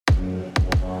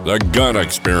The Gun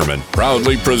Experiment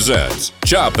proudly presents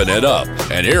Chopping It Up.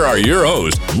 And here are your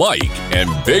hosts, Mike and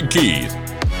Big Keith.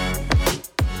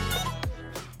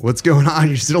 What's going on?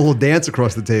 You did a little dance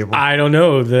across the table. I don't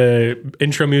know. The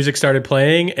intro music started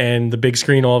playing, and the big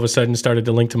screen all of a sudden started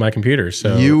to link to my computer.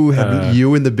 So you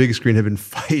and the big screen have been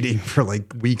fighting for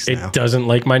like weeks now. It doesn't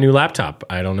like my new laptop.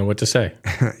 I don't know what to say.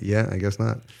 Yeah, I guess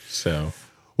not. So,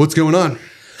 what's going on?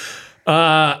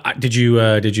 Did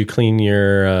you clean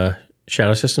your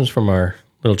shadow systems from our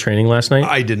little training last night?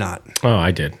 I did not. Oh,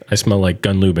 I did. I smell like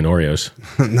gun lube and Oreos.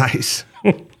 Nice.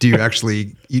 Do you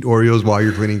actually eat Oreos while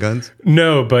you're cleaning guns?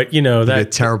 No, but That'd be a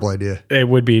terrible idea. It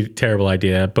would be a terrible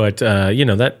idea, but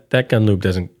that gun lube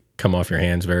doesn't come off your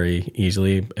hands very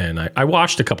easily. And I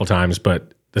washed a couple times,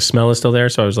 but the smell is still there.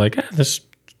 So I was like,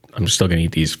 I'm still gonna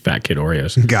eat these fat kid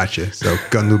Oreos. Gotcha. So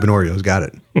gun lube and Oreos, got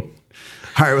it.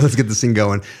 All right, well, let's get this thing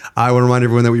going. I want to remind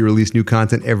everyone that we release new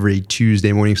content every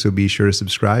Tuesday morning, so be sure to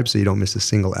subscribe so you don't miss a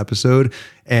single episode.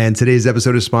 And today's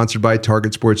episode is sponsored by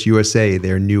Target Sports USA.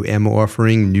 Their new ammo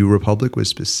offering, New Republic, was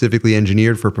specifically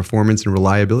engineered for performance and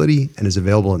reliability and is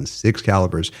available in 6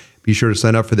 calibers. Be sure to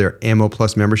sign up for their Ammo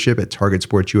Plus membership at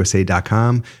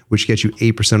TargetSportsUSA.com, which gets you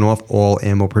 8% off all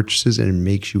ammo purchases and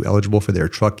makes you eligible for their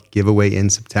truck giveaway in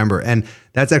September. And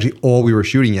that's actually all we were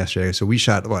shooting yesterday. So we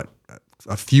shot,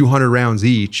 a few hundred rounds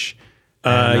each.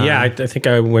 I think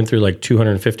I went through like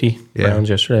 250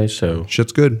 rounds yesterday. So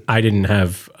shit's good. I didn't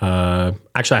have,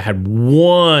 actually I had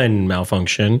one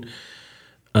malfunction.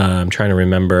 I'm trying to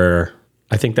remember.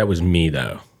 I think that was me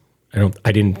though.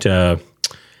 I didn't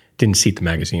seat the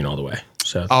magazine all were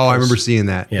So I remember seeing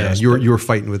that. Yeah, you were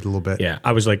fighting with it a little bit. Yeah.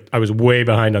 I was way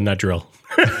behind on that drill.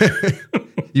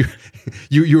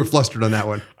 You were flustered on that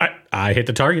one. I hit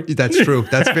the target. That's true.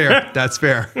 That's fair. That's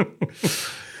fair.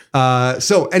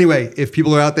 So anyway, if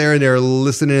people are out there and they're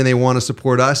listening and they want to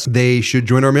support us, they should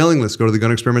join our mailing list. Go to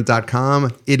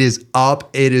thegunexperiment.com. It is up.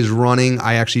 It is running.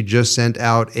 I actually just sent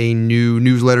out a new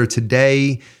newsletter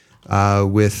today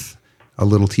with a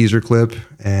little teaser clip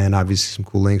and obviously some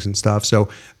cool links and stuff. So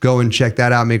go and check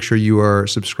that out. Make sure you are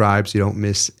subscribed so you don't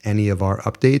miss any of our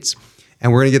updates.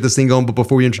 And we're going to get this thing going. But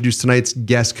before we introduce tonight's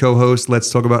guest co-host,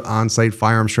 let's talk about on-site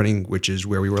firearms training, which is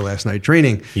where we were last night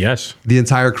training. Yes. The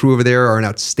entire crew over there are an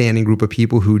outstanding group of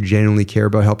people who genuinely care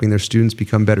about helping their students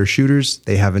become better shooters.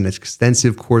 They have an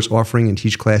extensive course offering and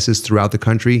teach classes throughout the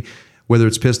country. Whether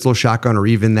it's pistol, shotgun, or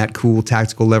even that cool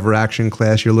tactical lever action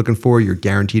class you're looking for, you're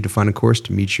guaranteed to find a course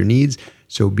to meet your needs.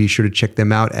 So be sure to check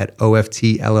them out at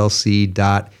oftllc.us.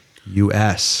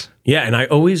 Yeah, and I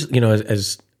always, we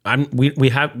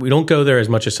don't go there as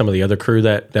much as some of the other crew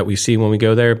that we see when we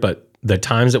go there, but the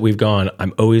times that we've gone,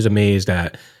 I'm always amazed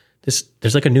at this.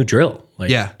 There's like a new drill.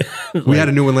 We had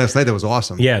a new one last night that was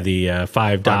awesome. Yeah, the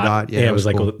 5 dot. Yeah, it was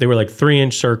cool. Like they were like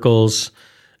 3-inch circles,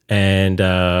 and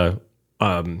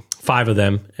 5 of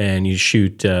them, and you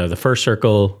shoot the first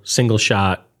circle single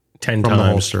shot 10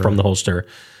 times from the holster,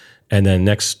 and then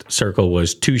next circle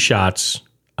was 2 shots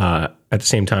at the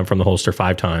same time from the holster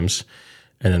 5 times.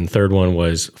 And then the third one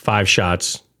was 5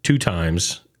 shots 2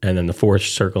 times. And then the 4th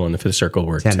circle and the 5th circle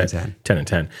were 10 and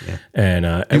 10. Yeah.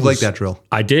 And you like that drill?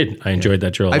 I did. I enjoyed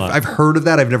that drill a lot. I've heard of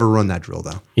that. I've never run that drill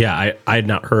though. Yeah, I had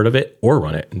not heard of it or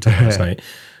run it until last night.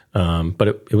 But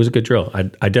it was a good drill. I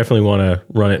definitely want to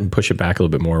run it and push it back a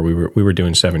little bit more. We were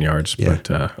doing 7 yards, but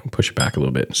push it back a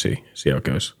little bit and see how it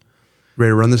goes. Ready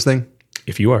to run this thing?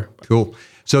 If you are. Cool.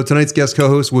 So tonight's guest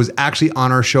co-host was actually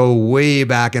on our show way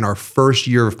back in our first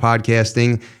year of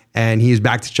podcasting, and he's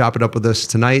back to chop it up with us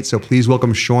tonight. So please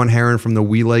welcome Shawn Herrin from the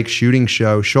We Like Shooting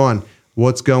Show. Shawn,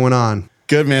 what's going on?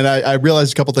 Good, man. I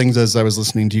realized a couple things as I was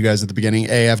listening to you guys at the beginning.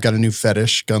 I've got a new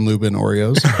fetish, gun lube and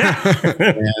Oreos.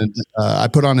 And I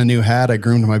put on a new hat. I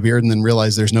groomed my beard and then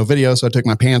realized there's no video. So I took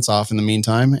my pants off in the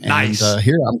meantime. And nice.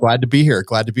 Here, I'm glad to be here.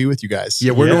 Glad to be with you guys.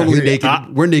 Yeah, we're normally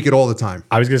naked. We're naked all the time.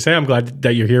 I was going to say, I'm glad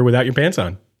that you're here without your pants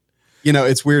on.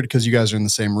 It's weird because you guys are in the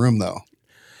same room, though.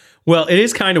 Well, it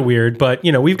is kind of weird, but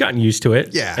we've gotten used to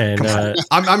it. Yeah, and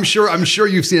I'm sure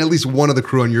you've seen at least one of the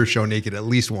crew on your show naked at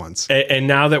least once. And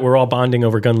now that we're all bonding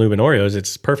over gun lube and Oreos,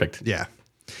 it's perfect. Yeah,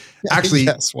 actually,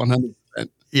 yes, 100%.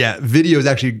 Yeah, video is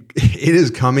actually it is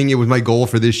coming. It was my goal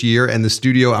for this year, and the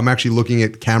studio. I'm actually looking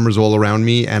at cameras all around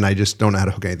me, and I just don't know how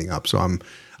to hook anything up. So I'm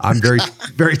very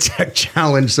very tech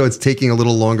challenged. So it's taking a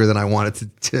little longer than I want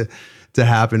it to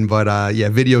happen. But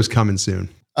video's coming soon.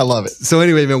 I love it. So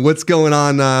anyway, man, what's going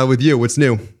on with you? What's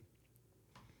new?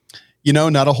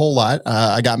 Not a whole lot.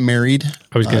 I got married.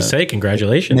 I was going to say,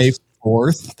 congratulations. May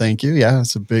 4th. Thank you. Yeah,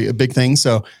 it's a big thing.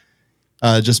 So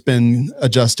just been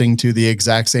adjusting to the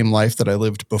exact same life that I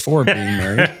lived before being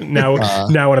married. now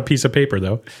on a piece of paper,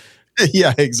 though.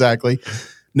 Yeah, exactly.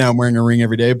 now I'm wearing a ring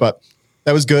every day, but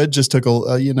that was good. Just took a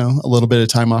little bit of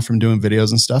time off from doing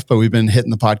videos and stuff, but we've been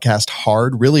hitting the podcast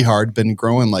hard, really hard, been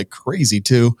growing like crazy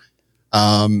too.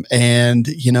 And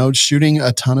shooting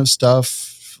a ton of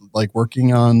stuff, like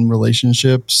working on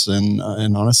relationships and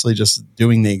honestly, just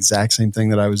doing the exact same thing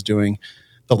that I was doing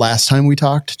the last time we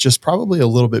talked, just probably a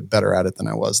little bit better at it than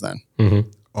I was then. Mm-hmm.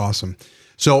 Awesome.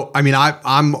 So, I mean,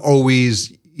 I'm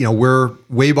always, we're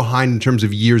way behind in terms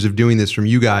of years of doing this from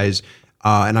you guys.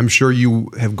 And I'm sure you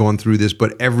have gone through this,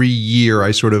 but every year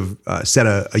I sort of set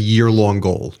a year-long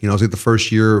goal. It's like the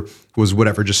first year was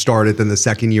whatever, just started. Then the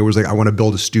second year was like, I want to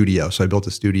build a studio. So I built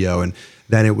a studio. And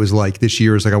then it was like, this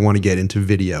year is like, I want to get into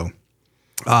video.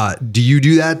 Do you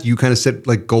do that? Do you kind of set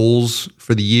like goals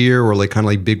for the year or like kind of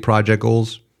like big project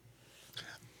goals?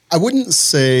 I wouldn't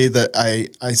say that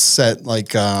I set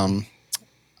like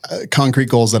concrete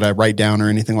goals that I write down or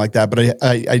anything like that, but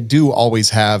I do always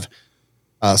have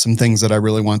some things that I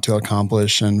really want to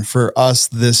accomplish. And for us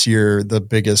this year, the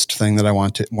biggest thing that I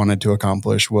wanted to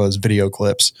accomplish was video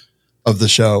clips of the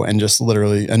show and just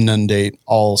literally inundate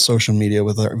all social media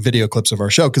with our video clips of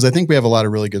our show. Cause I think we have a lot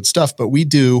of really good stuff, but we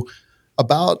do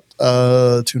about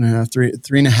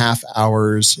 3.5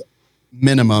 hours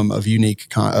minimum of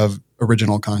of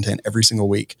original content every single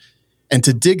week. And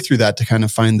to dig through that to kind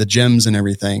of find the gems and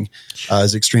everything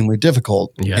is extremely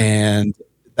difficult. Yeah. And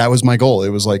that was my goal. It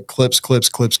was like clips.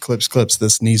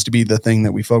 This needs to be the thing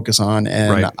that we focus on.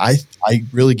 And right. I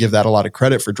really give that a lot of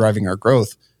credit for driving our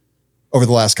growth over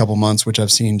the last couple months, which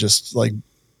I've seen just like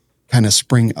kind of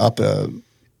spring up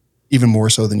even more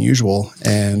so than usual.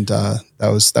 And that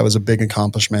was a big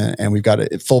accomplishment. And we've got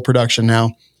it at full production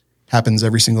now. Happens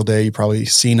every single day. You've probably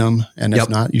seen them. And if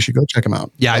not, you should go check them out.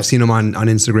 Yeah, I've seen them on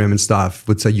Instagram and stuff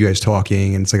with you guys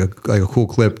talking. And it's like a cool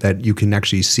clip that you can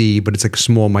actually see, but it's like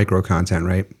small micro content,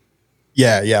 right?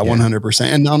 Yeah, 100%.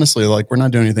 And honestly, like we're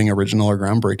not doing anything original or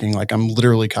groundbreaking. Like I'm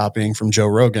literally copying from Joe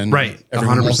Rogan. Right.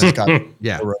 Everyone 100%. Else is copying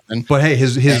yeah. Joe Rogan. But hey,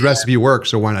 his recipe works,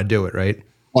 so why not do it, right?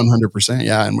 100%.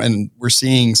 Yeah. And we're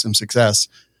seeing some success.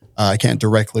 I can't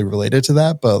directly relate it to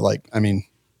that, but like, I mean,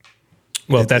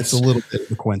 well, that's a little bit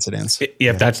of a coincidence.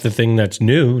 If that's the thing that's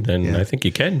new, then I think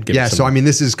you can give it some. So I mean,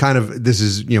 this is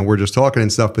we're just talking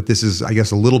and stuff, but this is, I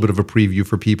guess, a little bit of a preview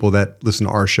for people that listen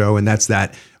to our show. And that's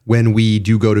that when we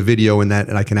do go to video and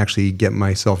I can actually get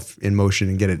myself in motion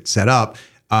and get it set up.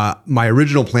 My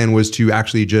original plan was to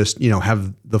actually just,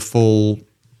 have the full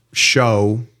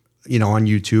show, on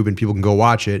YouTube and people can go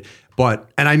watch it. And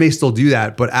I may still do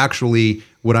that, but actually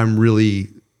what I'm really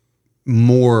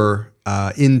more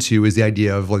into is the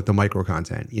idea of like the micro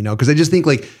content, because I just think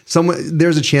like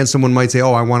there's a chance someone might say,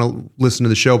 oh, I want to listen to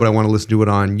the show, but I want to listen to it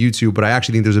on YouTube. But I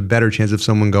actually think there's a better chance of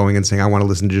someone going and saying, I want to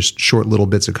listen to just short little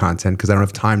bits of content because I don't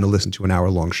have time to listen to an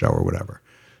hour-long show or whatever.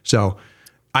 So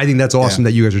I think that's awesome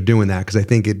that you guys are doing that because I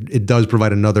think it does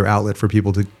provide another outlet for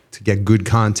people to get good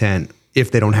content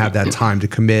if they don't have that time to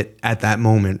commit at that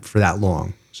moment for that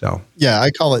long. So yeah,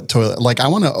 I call it toilet. Like I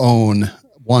want to own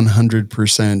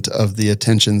 100% of the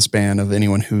attention span of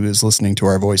anyone who is listening to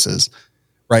our voices,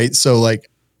 right? So like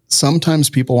sometimes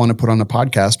people want to put on a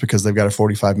podcast because they've got a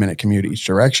 45-minute commute each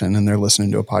direction and they're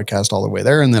listening to a podcast all the way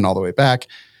there and then all the way back.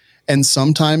 And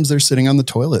sometimes they're sitting on the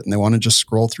toilet and they want to just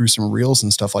scroll through some reels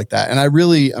and stuff like that. And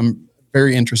I'm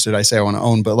very interested. I say I want to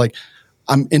own, but like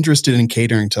I'm interested in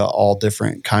catering to all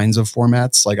different kinds of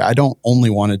formats. Like I don't only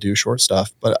want to do short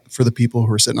stuff, but for the people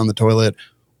who are sitting on the toilet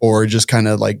or just kind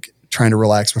of like trying to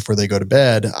relax before they go to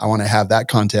bed, I want to have that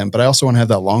content, but I also want to have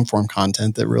that long form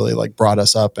content that really like brought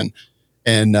us up and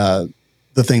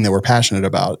the thing that we're passionate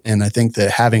about. And I think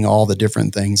that having all the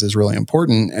different things is really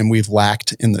important and we've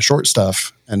lacked in the short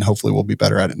stuff and hopefully we'll be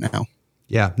better at it now.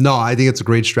 Yeah, no, I think it's a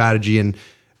great strategy. And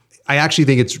I actually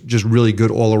think it's just really good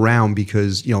all around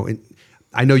because,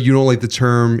 I know you don't like the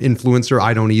term influencer.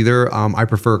 I don't either. I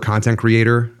prefer content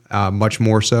creator much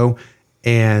more so.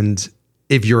 And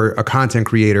if you're a content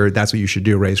creator, that's what you should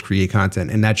do, right? Is create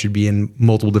content. And that should be in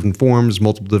multiple different forms,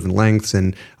 multiple different lengths,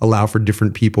 and allow for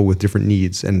different people with different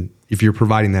needs. And if you're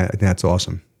providing that, I think that's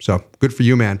awesome. So good for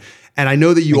you, man. And I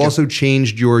know that you also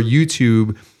changed your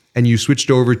YouTube and you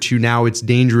switched over to now it's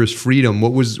Dangerous Freedom.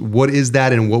 What is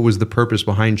that and what was the purpose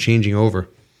behind changing over?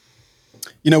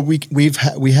 We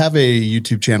have a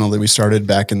YouTube channel that we started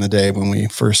back in the day when we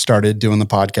first started doing the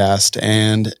podcast,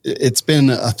 and it's been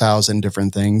 1,000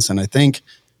 different things. And I think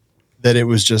that it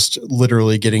was just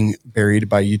literally getting buried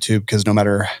by YouTube because no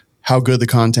matter how good the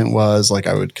content was, like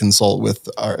I would consult with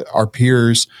our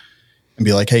peers and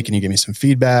be like, hey, can you give me some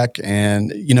feedback?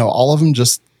 And, all of them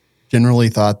just generally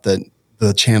thought that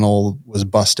the channel was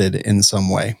busted in some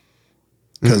way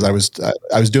because I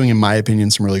was doing, in my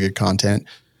opinion, some really good content.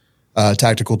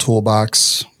 Tactical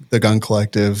Toolbox, The Gun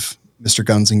Collective, Mr.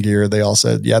 Guns and Gear. They all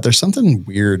said, yeah, there's something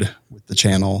weird with the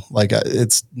channel. Like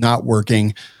it's not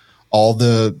working. All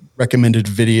the recommended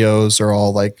videos are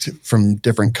all like from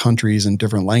different countries and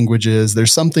different languages.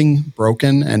 There's something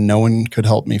broken and no one could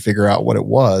help me figure out what it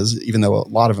was, even though a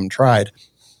lot of them tried.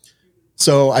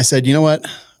 So I said, you know what?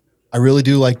 I really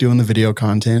do like doing the video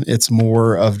content. It's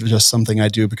more of just something I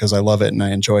do because I love it and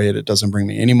I enjoy it. It doesn't bring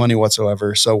me any money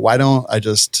whatsoever. So why don't I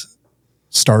just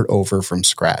start over from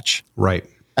scratch? Right.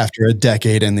 After a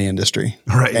decade in the industry.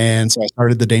 Right. And so I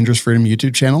started the Dangerous Freedom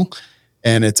YouTube channel.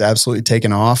 And it's absolutely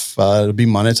taken off. It'll be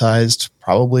monetized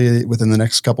probably within the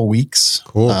next couple weeks.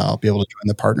 Cool. I'll be able to join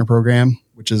the partner program,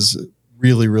 which is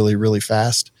really, really, really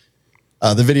fast.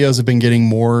 The videos have been getting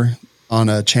more on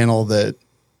a channel that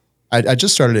I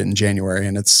just started it in January,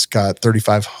 and it's got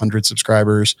 3,500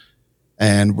 subscribers.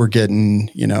 And we're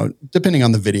getting, depending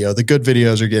on the video, the good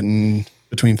videos are getting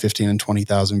between 15 and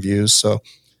 20,000 views. So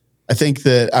I think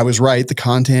that I was right. The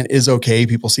content is okay.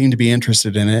 People seem to be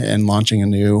interested in it, and launching a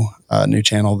new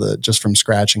channel that just from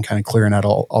scratch and kind of clearing out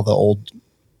all the old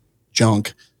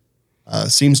junk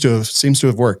seems to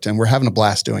have worked, and we're having a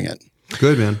blast doing it.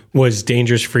 Good, man. Was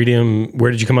Dangerous Freedom,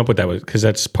 where did you come up with that? Because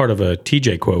that's part of a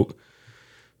TJ quote.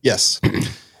 Yes.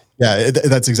 Yeah,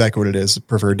 that's exactly what it is.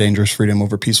 Prefer dangerous freedom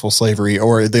over peaceful slavery,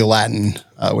 or the Latin,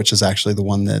 which is actually the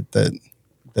one that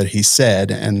he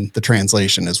said, and the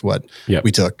translation is what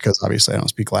we took, because obviously I don't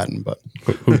speak Latin, but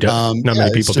who does? Not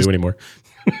many people do anymore.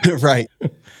 Right.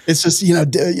 It's just,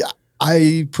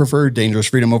 I prefer dangerous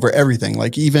freedom over everything.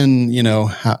 Like even,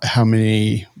 how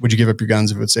many would you give up your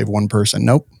guns if it would save one person?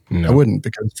 Nope, no. I wouldn't,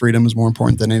 because freedom is more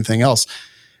important than anything else.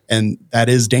 And that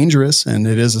is dangerous, and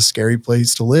it is a scary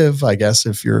place to live, I guess,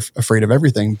 if you're afraid of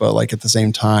everything. But like at the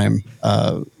same time,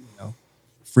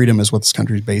 freedom is what this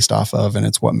country is based off of, and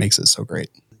it's what makes it so great.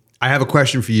 I have a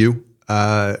question for you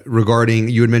regarding,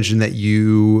 you had mentioned that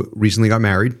you recently got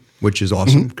married, which is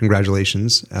awesome. Mm-hmm.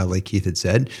 Congratulations, like Keith had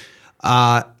said.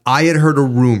 I had heard a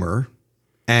rumor,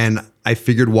 and I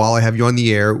figured while I have you on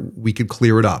the air, we could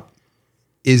clear it up.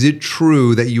 Is it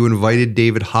true that you invited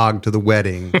David Hogg to the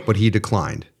wedding, but he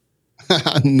declined?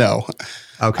 No.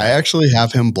 Okay. I actually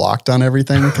have him blocked on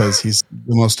everything because he's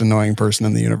the most annoying person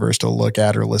in the universe to look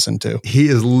at or listen to. He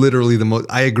is literally the most.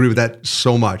 I agree with that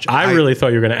so much. I really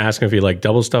thought you were going to ask him if he liked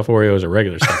double stuffed Oreos or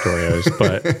regular stuffed Oreos,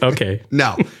 but okay.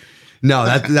 No,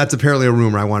 that's apparently a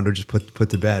rumor I wanted to just put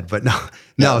to bed, but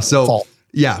no. So fault.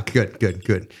 Yeah,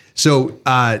 good. So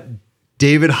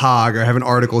David Hogg, I have an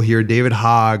article here. David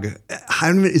Hogg,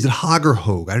 is it Hogg or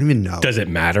Hogue? I don't even know. Does it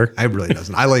matter? It really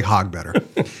doesn't. I like Hogg better.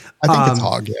 I think it's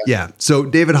Hogg, yeah. Yeah. So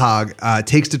David Hogg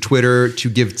takes to Twitter to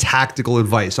give tactical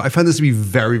advice. So I found this to be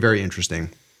very, very interesting.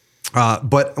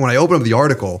 But when I open up the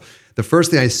article, the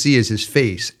first thing I see is his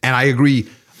face. And I agree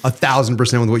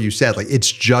 1,000% with what you said. Like,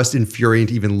 it's just infuriating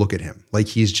to even look at him. Like,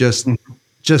 he's just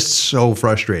so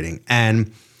frustrating.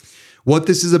 And what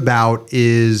this is about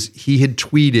is he had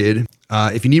tweeted,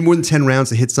 if you need more than 10 rounds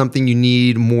to hit something, you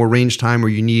need more range time, or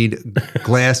you need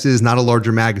glasses, not a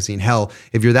larger magazine. Hell,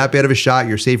 if you're that bad of a shot,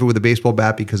 you're safer with a baseball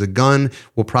bat, because a gun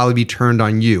will probably be turned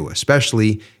on you,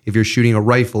 especially if you're shooting a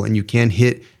rifle and you can't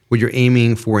hit what you're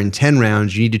aiming for in 10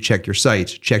 rounds. You need to check your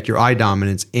sights, check your eye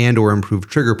dominance, and or improve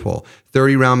trigger pull.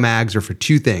 30-round mags are for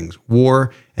two things: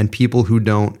 war and people who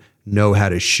don't know how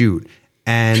to shoot.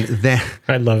 And then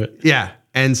I love it. Yeah.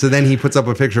 And so then he puts up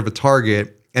a picture of a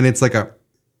target, and it's like a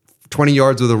 20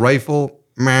 yards with a rifle.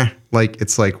 Like,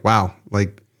 it's like, wow,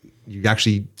 like you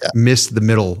actually missed the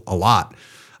middle a lot.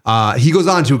 He goes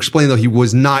on to explain, though, he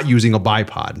was not using a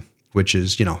bipod, which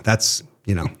is, that's,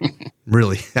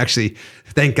 really, actually,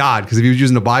 thank God, because if he was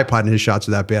using a bipod and his shots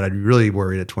were that bad, I'd be really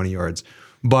worried at 20 yards.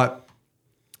 But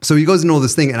so he goes into all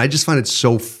this thing, and I just find it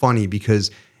so funny because,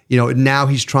 now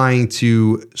he's trying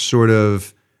to sort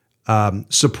of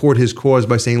support his cause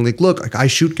by saying, like, look, like, I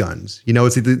shoot guns.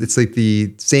 It's like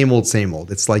the same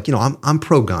old. It's like, I'm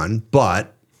pro gun,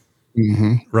 but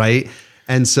right.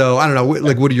 And so I don't know.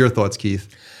 Like, what are your thoughts,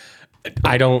 Keith?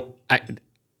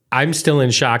 I'm still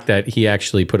in shock that he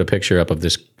actually put a picture up of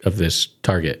this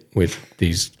target with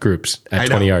these groups at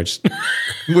 20 yards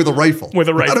with a rifle,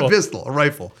 not a pistol, a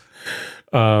rifle.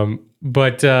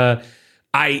 But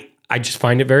I just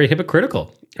find it very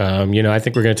hypocritical. I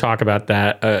think we're going to talk about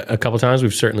that a couple of times.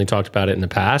 We've certainly talked about it in the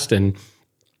past. And,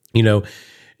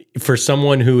 for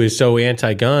someone who is so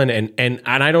anti-gun, and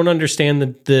I don't understand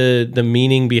the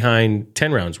meaning behind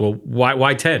 10 rounds. Well,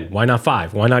 why 10? Why not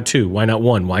 5? Why not 2? Why not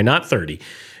 1? Why not 30?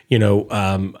 I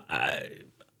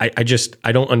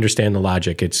don't understand the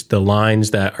logic. It's the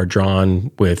lines that are drawn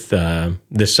with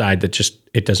this side that just,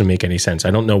 it doesn't make any sense.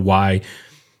 I don't know why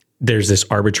there's this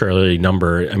arbitrary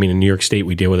number. I mean, in New York State,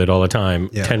 we deal with it all the time.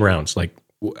 10 rounds. Like,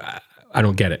 I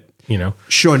don't get it.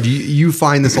 Shawn, do you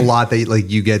find this a lot that like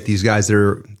you get these guys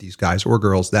or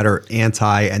girls that are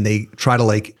anti, and they try to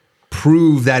like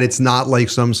prove that it's not like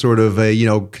some sort of a,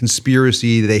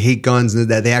 conspiracy, that they hate guns and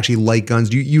that they actually like guns?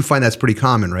 Do you find that's pretty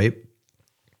common, right?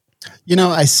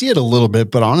 I see it a little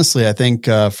bit, but honestly, I think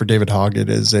for David Hogg, it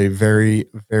is a very,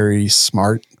 very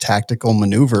smart tactical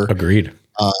maneuver. Agreed.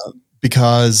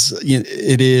 Because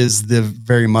it is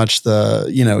very much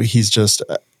he's just,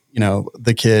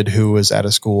 the kid who was at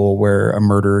a school where a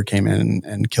murderer came in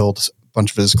and killed a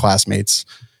bunch of his classmates,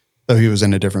 though he was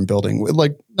in a different building.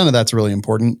 Like, none of that's really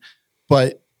important,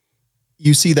 but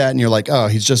you see that and you're like, oh,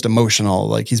 he's just emotional.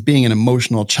 Like, he's being an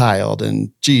emotional child,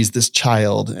 and geez, this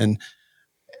child. And,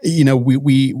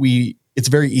 we it's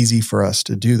very easy for us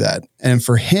to do that. And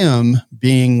for him,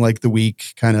 being like the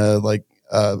weak kind of like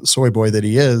soy boy that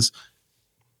he is,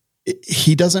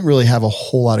 he doesn't really have a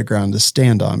whole lot of ground to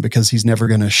stand on, because he's never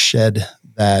going to shed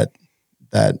that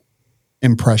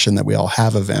impression that we all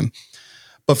have of him.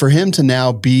 But for him to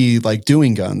now be like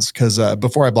doing guns, because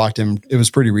before I blocked him, it was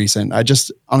pretty recent. I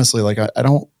just honestly, like, I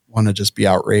don't want to just be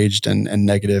outraged and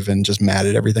negative and just mad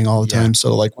at everything all the time.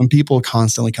 So like when people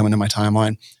constantly come into my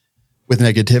timeline with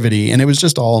negativity, and it was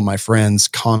just all of my friends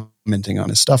commenting on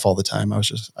his stuff all the time, I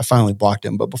finally blocked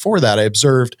him. But before that, I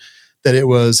observed that it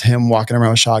was him walking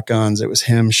around with shotguns. It was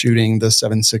him shooting the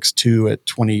 7.62 at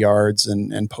 20 yards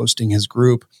and posting his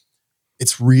group.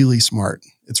 It's really smart.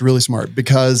 It's really smart,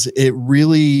 because it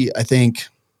really, I think,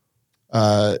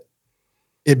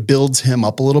 it builds him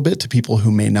up a little bit to people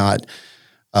who may not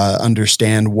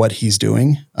understand what he's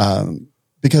doing.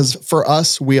 Because for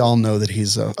us, we all know that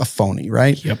he's a phony,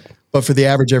 right? Yep. But for the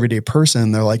average everyday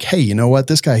person, they're like, hey, you know what?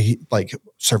 This guy, he like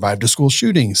survived a school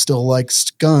shooting, still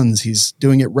likes guns. He's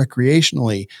doing it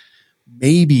recreationally.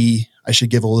 Maybe I should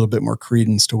give a little bit more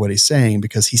credence to what he's saying,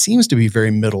 because he seems to be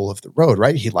very middle of the road,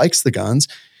 right? He likes the guns.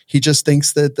 He just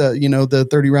thinks that the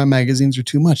 30 round magazines are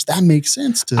too much. That makes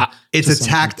sense it's a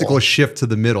tactical shift to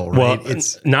the middle, right? Well,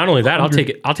 it's not only that, I'll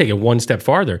take it one step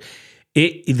farther.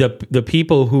 The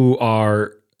people who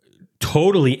are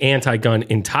totally anti-gun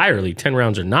entirely, 10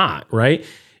 rounds or not, right?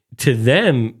 To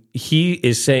them, he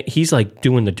is saying, he's like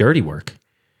doing the dirty work.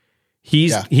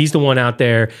 He's the one out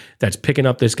there that's picking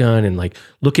up this gun and like,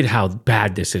 look at how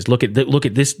bad this is. Look at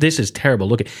this. This is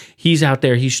terrible. He's out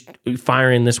there. He's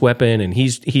firing this weapon, and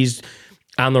he's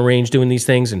on the range doing these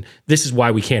things. And this is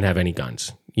why we can't have any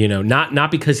guns.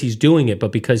 Not because he's doing it,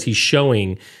 but because he's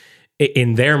showing,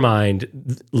 in their mind,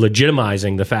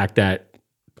 legitimizing the fact that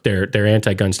their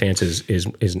anti-gun stance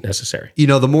is necessary.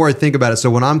 The more I think about it, so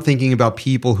when I'm thinking about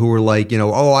people who are like,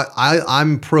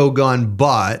 I'm pro-gun,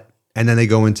 but, and then they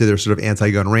go into their sort of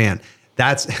anti-gun rant.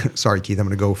 That's sorry, Keith, I'm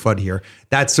going to go FUD here.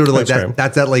 That's sort of like that.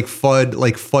 That's that like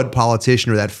FUD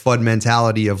politician, or that FUD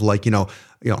mentality of like,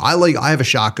 I have a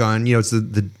shotgun. It's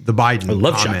the Biden I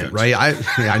love comment, shotguns. right?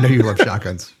 I know you love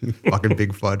shotguns. Fucking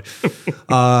big FUD.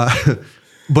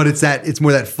 But it's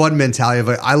more that FUD mentality of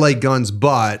like, I like guns,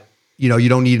 but you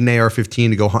don't need an AR-15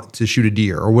 to go hunt, to shoot a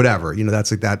deer or whatever.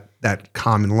 That's like that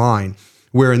common line.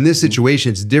 Where in this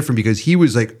situation, it's different, because he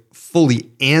was like fully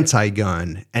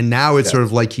anti-gun, and now it's sort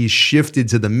of like he's shifted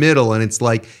to the middle, and it's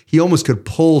like he almost could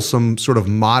pull some sort of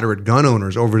moderate gun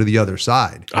owners over to the other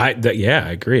side. I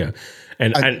agree.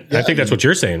 And I think that's what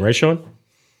you're saying, right, Shawn?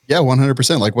 Yeah,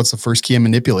 100%. Like, what's the first key in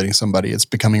manipulating somebody? It's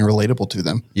becoming relatable to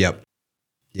them. Yep.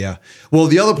 Yeah. Well,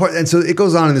 the other part, and so it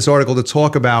goes on in this article to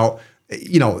talk about,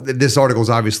 this article is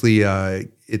obviously,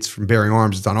 it's from Bearing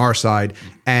Arms. It's on our side.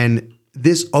 And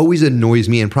this always annoys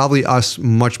me, and probably us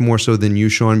much more so than you,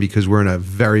 Shawn, because we're in a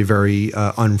very, very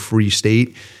unfree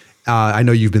state. I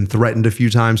know you've been threatened a few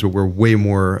times, but we're way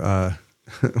more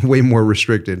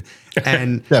restricted.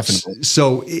 And definitely.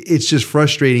 So it's just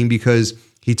frustrating, because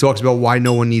he talks about why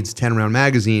no one needs a 10-round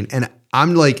magazine. And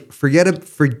I'm like, forget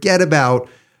about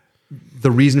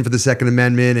the reason for the Second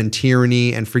Amendment and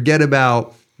tyranny, and forget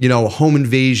about, home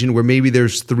invasion where maybe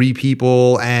there's 3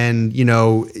 people and,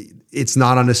 it's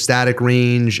not on a static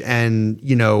range, and,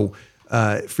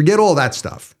 forget all that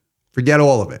stuff. Forget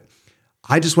all of it.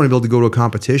 I just want to be able to go to a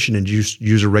competition and just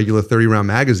use a regular 30-round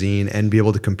magazine and be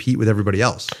able to compete with everybody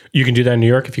else. You can do that in New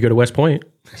York if you go to West Point.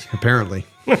 Apparently.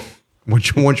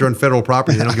 Once you're on federal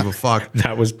property, they don't give a fuck.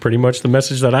 That was pretty much the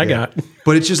message that I got.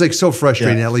 But it's just like so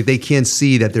frustrating that like they can't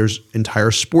see that there's entire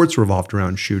sports revolved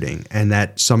around shooting, and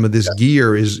that some of this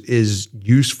gear is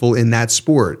useful in that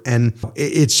sport. And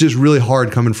it's just really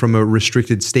hard coming from a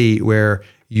restricted state where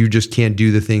you just can't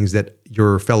do the things that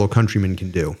your fellow countrymen can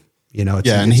do.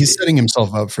 And he's setting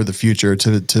himself up for the future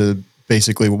to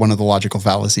basically one of the logical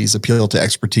fallacies, appeal to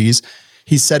expertise.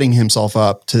 He's setting himself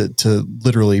up to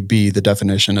literally be the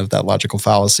definition of that logical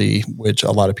fallacy, which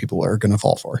a lot of people are going to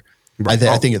fall for. Right.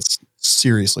 I think it's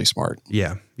seriously smart.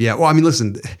 Yeah. Yeah. Well, I mean,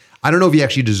 listen, I don't know if he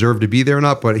actually deserved to be there or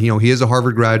not, but he is a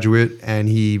Harvard graduate and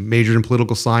he majored in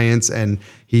political science and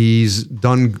he's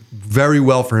done very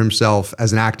well for himself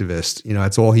as an activist.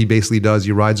 That's all he basically does.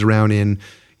 He rides around in,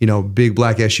 big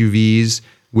black SUVs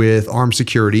with armed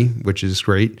security, which is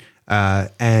great.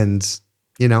 And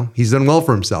he's done well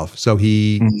for himself. So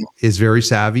he is very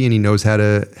savvy and he knows how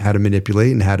to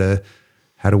manipulate and how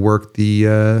to work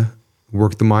the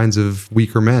minds of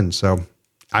weaker men. So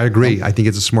I agree. I think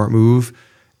it's a smart move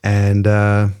and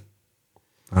I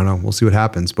don't know, we'll see what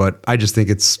happens, but I just think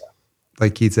it's,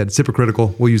 like Keith said, it's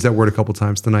hypocritical. We'll use that word a couple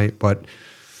times tonight, but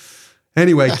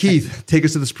anyway, Keith, take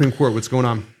us to the Supreme Court. What's going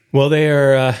on? Well,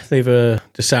 they've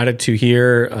decided to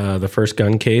hear the first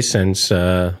gun case since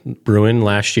Bruin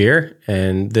last year,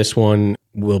 and this one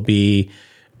will be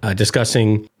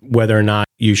discussing whether or not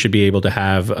you should be able to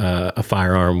have a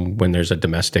firearm when there's a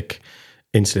domestic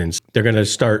incident. They're going to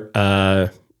start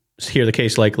hear the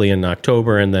case likely in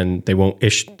October, and then they won't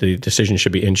issue. The decision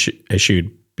should be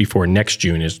issued before next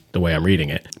June, is the way I'm reading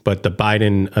it. But the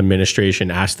Biden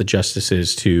administration asked the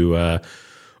justices to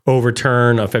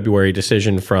overturn a February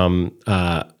decision from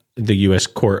the U.S.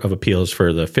 Court of Appeals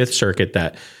for the Fifth Circuit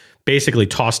that basically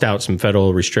tossed out some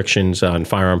federal restrictions on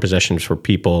firearm possessions for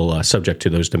people subject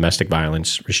to those domestic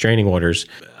violence restraining orders.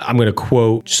 I'm going to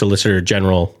quote Solicitor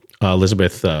General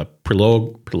Elizabeth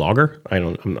Prelogar.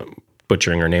 I'm not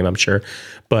butchering her name, I'm sure.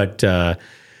 But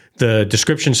the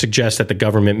description suggests that the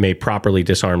government may properly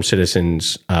disarm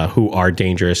citizens who are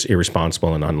dangerous,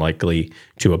 irresponsible, and unlikely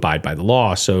to abide by the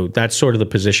law. So that's sort of the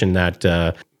position that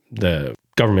the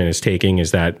government is taking,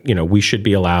 is that we should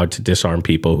be allowed to disarm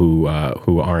people who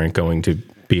aren't going to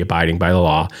be abiding by the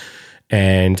law.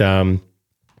 And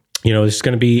this is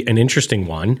going to be an interesting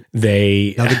one.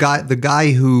 This guy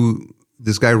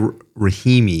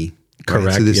Rahimi.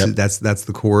 Correct. Right? So that's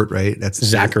the court, right? That's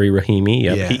Zachary Rahimi.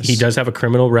 Yep. Yes. He does have a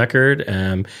criminal record.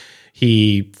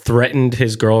 He threatened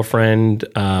his girlfriend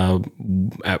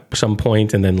at some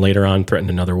point, and then later on threatened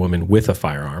another woman with a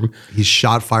firearm. He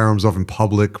shot firearms off in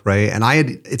public, right? And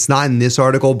it's not in this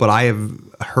article, but I have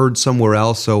heard somewhere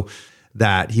else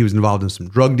that he was involved in some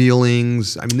drug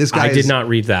dealings. I mean, this guy. I did not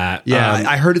read that. Yeah,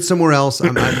 I heard it somewhere else.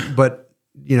 But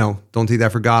don't take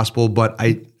that for gospel. But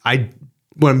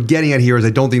what I'm getting at here is I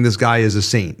don't think this guy is a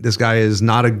saint. This guy is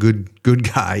not a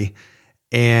good guy.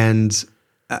 And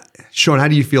Shawn, how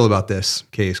do you feel about this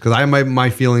case? Because I have my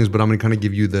feelings, but I'm going to kind of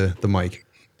give you the mic.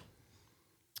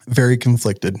 Very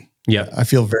conflicted. Yeah. I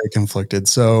feel very conflicted.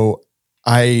 So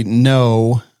I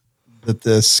know that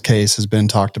this case has been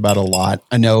talked about a lot.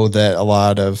 I know that a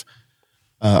lot of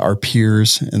our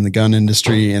peers in the gun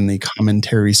industry, in the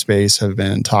commentary space, have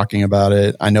been talking about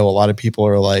it. I know a lot of people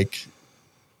are like,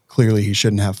 clearly he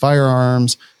shouldn't have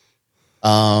firearms.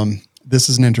 This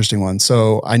is an interesting one.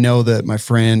 So I know that my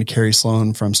friend Carrie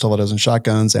Sloan from Stilettos and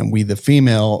Shotguns and We the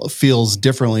Female feels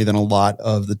differently than a lot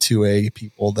of the 2A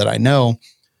people that I know.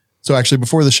 So actually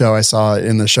before the show, I saw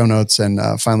in the show notes and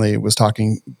finally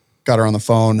got her on the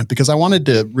phone because I wanted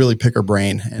to really pick her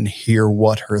brain and hear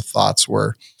what her thoughts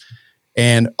were.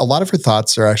 And a lot of her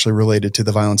thoughts are actually related to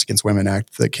the Violence Against Women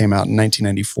Act that came out in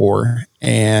 1994.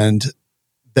 And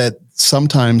that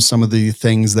sometimes some of the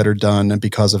things that are done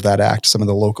because of that act, some of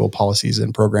the local policies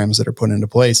and programs that are put into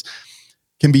place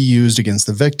can be used against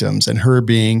the victims. And her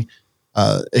being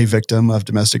a victim of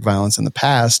domestic violence in the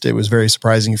past, it was very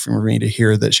surprising for me to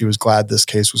hear that she was glad this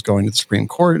case was going to the Supreme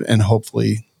Court and hoped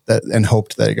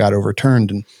that it got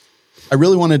overturned. And I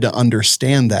really wanted to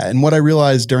understand that. And what I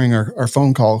realized during our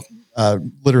phone call,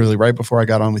 literally right before I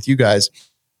got on with you guys,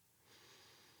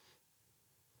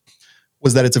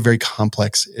 was that it's a very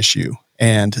complex issue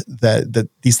and that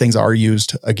these things are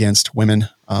used against women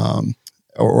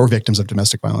or victims of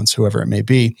domestic violence, whoever it may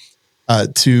be,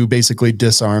 to basically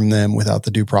disarm them without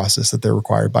the due process that they're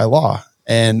required by law.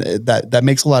 And that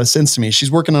makes a lot of sense to me.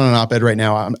 She's working on an op-ed right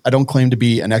now. I don't claim to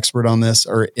be an expert on this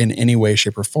or in any way,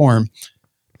 shape, or form,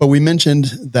 but we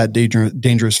mentioned that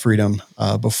dangerous freedom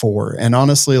before. And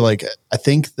honestly, like, I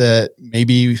think that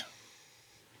maybe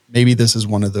this is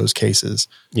one of those cases.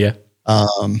 Yeah.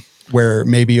 Where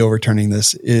maybe overturning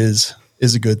this is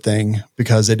a good thing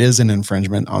because it is an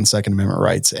infringement on Second Amendment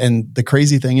rights. And the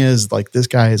crazy thing is, like, this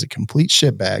guy is a complete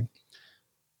shitbag.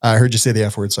 I heard you say the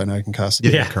F word, so I know I can cuss.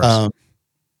 Yeah.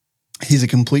 He's a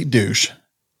complete douche.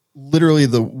 Literally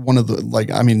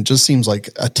just seems like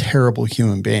a terrible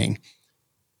human being.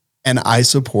 And I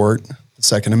support the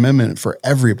Second Amendment for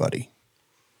everybody.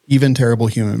 even terrible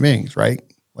human beings, right?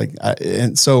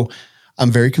 And so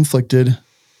I'm very conflicted,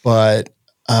 but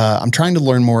I'm trying to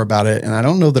learn more about it, and I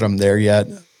don't know that I'm there yet,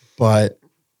 but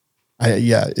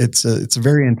it's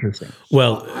very interesting.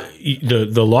 Well,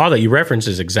 the law that you reference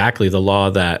is exactly the law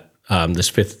that this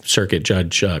Fifth Circuit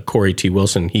Judge Corey T.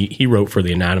 Wilson he wrote for the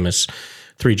unanimous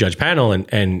 3-judge panel,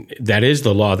 and that is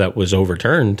the law that was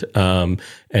overturned.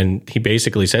 And he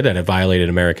basically said that it violated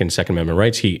American Second Amendment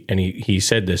rights. He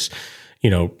said this.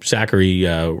 Zachary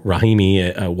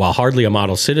Rahimi, while hardly a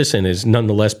model citizen, is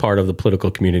nonetheless part of the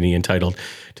political community entitled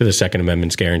to the Second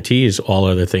Amendment's guarantees, all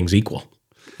other things equal.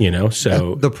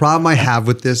 So the problem I have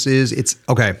with this is it's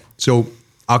okay. So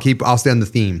I'll stay on the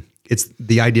theme. It's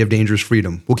the idea of dangerous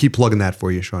freedom. We'll keep plugging that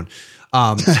for you, Shawn.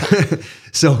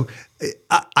 So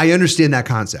I understand that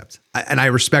concept, and I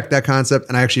respect that concept,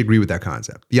 and I actually agree with that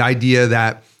concept. The idea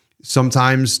that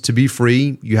sometimes to be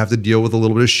free, you have to deal with a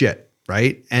little bit of shit,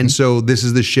 right? And so this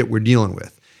is the shit we're dealing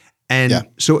with. And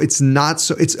so it's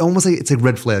almost like it's like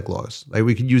red flag laws. Like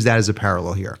we could use that as a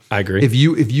parallel here. I agree. If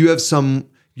you have someone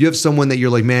that you're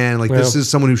like, man, like this is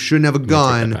someone who shouldn't have a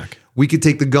gun. We could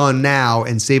take the gun now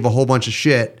and save a whole bunch of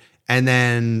shit. And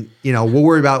then, we'll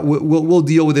worry about, we'll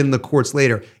deal with it in the courts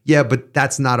later. Yeah, but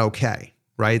that's not okay,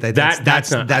 right?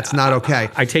 That's not okay.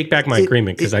 I take back my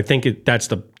agreement because I think that's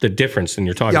the difference in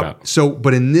you're talking about. So,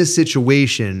 but in this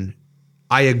situation,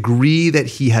 I agree that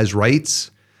he has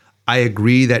rights. I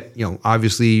agree that,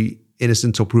 obviously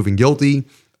innocent until proven guilty.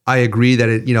 I agree that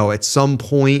at some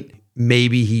point,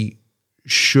 maybe he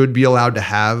should be allowed to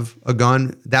have a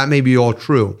gun. That may be all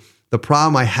true. The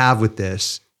problem I have with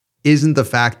this isn't the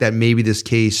fact that maybe this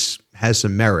case has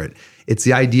some merit. It's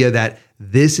the idea that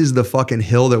this is the fucking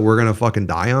hill that we're going to fucking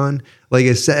die on. Like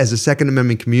as a Second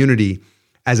Amendment community,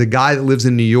 as a guy that lives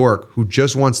in New York who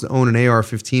just wants to own an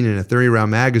AR-15 and a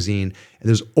 30-round magazine, and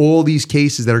there's all these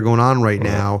cases that are going on right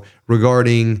now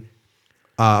regarding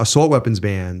assault weapons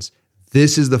bans.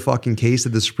 This is the fucking case that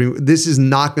this is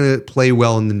not going to play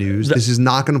well in the news. This is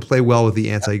not going to play well with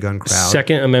the anti-gun crowd.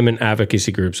 Second Amendment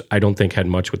advocacy groups, I don't think had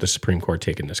much with the Supreme Court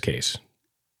taking this case.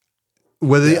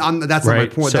 That's not my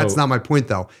point. So, that's not my point,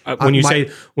 though. When you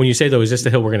say though, is this the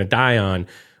hill we're going to die on?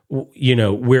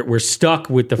 We're stuck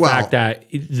with the fact that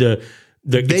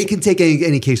they can take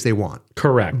any case they want.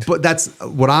 Correct. But that's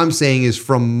what I'm saying is,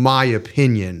 from my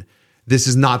opinion, this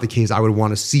is not the case I would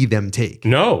want to see them take.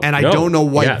 No. And I don't know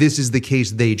why this is the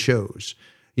case they chose.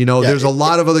 There's a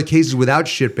lot of other cases without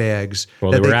shitbags.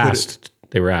 Well, they were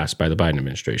asked by the Biden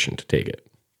administration to take it.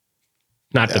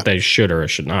 Not that they should or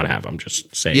should not have. I'm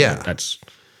just saying that's.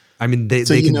 I mean, they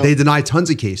deny tons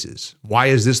of cases. Why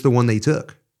is this the one they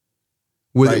took?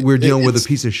 We're dealing with a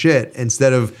piece of shit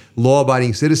instead of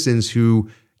law-abiding citizens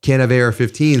who can't have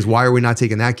AR-15s. Why are we not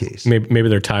taking that case? Maybe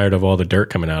they're tired of all the dirt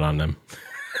coming out on them.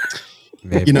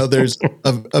 Maybe. There's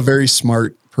a very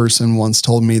smart person once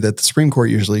told me that the Supreme Court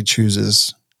usually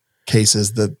chooses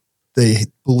cases that they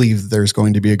believe there's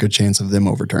going to be a good chance of them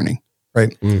overturning,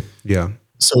 right? Yeah.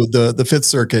 So the Fifth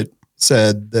Circuit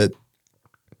said that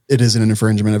it is an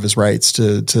infringement of his rights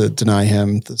to deny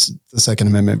him the Second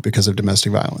Amendment because of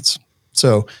domestic violence.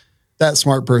 So that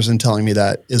smart person telling me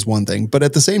that is one thing. But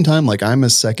at the same time, like, I'm a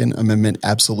Second Amendment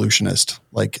absolutionist.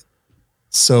 Like,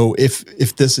 so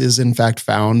if this is in fact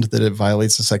found that it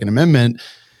violates the Second Amendment,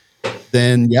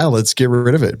 then let's get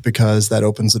rid of it, because that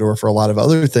opens the door for a lot of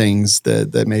other things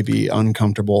that may be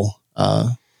uncomfortable,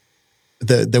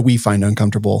 that we find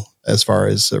uncomfortable as far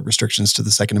as restrictions to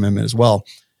the Second Amendment as well.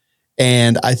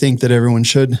 And I think that everyone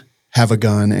should have a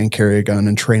gun and carry a gun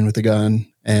and train with a gun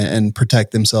and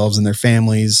protect themselves and their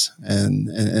families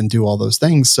and do all those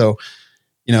things. So,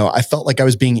 I felt like I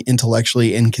was being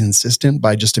intellectually inconsistent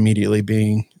by just immediately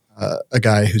being a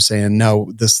guy who's saying, no,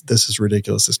 this is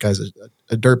ridiculous. This guy's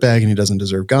a dirtbag and he doesn't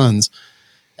deserve guns.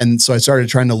 And so I started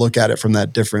trying to look at it from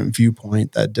that different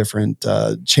viewpoint, that different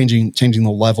changing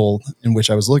the level in which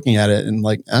I was looking at it. And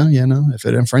like, if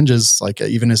it infringes, like,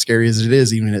 even as scary as it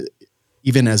is,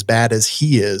 even as bad as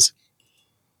he is,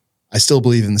 I still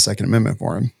believe in the Second Amendment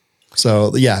for him.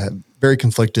 So very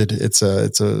conflicted. It's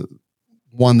a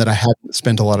one that I hadn't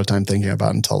spent a lot of time thinking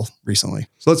about until recently.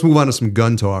 So let's move on to some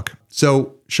gun talk.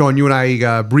 So Shawn, you and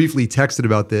I briefly texted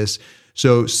about this.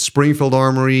 So Springfield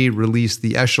Armory released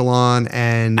the Echelon,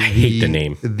 and I hate the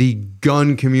name. The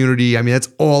gun community. I mean, that's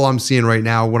all I'm seeing right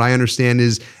now. What I understand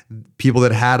is people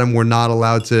that had them were not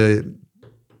allowed to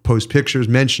post pictures,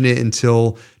 mention it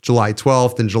until July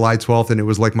 12th, and it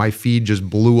was like my feed just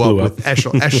blew up with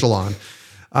Echelon.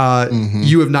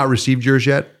 You have not received yours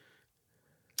yet?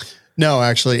 No,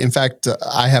 actually. In fact,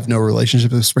 I have no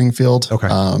relationship with Springfield. Okay.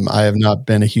 I have not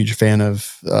been a huge fan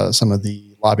of some of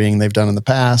the lobbying they've done in the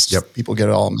past. Yep. People get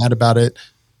all mad about it.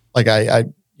 Like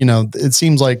it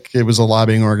seems like it was a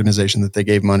lobbying organization that they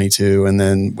gave money to, and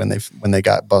then when they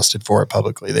got busted for it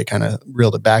publicly, they kind of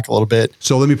reeled it back a little bit.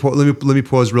 So let me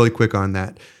pause really quick on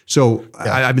that. So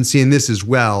I've been seeing this as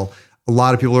well. A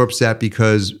lot of people are upset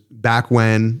because back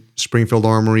when Springfield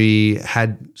Armory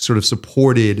had sort of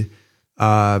supported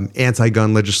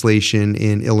anti-gun legislation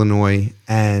in Illinois,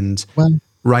 and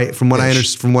right from what I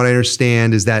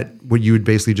understand is that what you had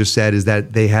basically just said is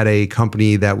that they had a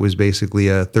company that was basically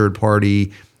a third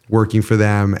party working for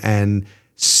them, and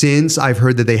since I've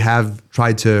heard that they have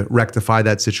tried to rectify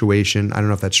that situation, I don't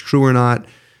know if that's true or not.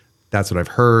 That's what I've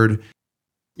heard.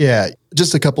 Yeah,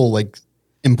 just a couple like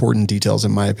important details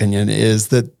in my opinion is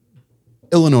that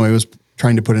Illinois was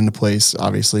trying to put into place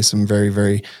obviously some very,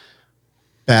 very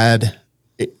bad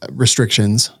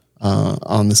restrictions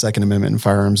on the Second Amendment and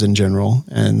firearms in general,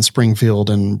 and Springfield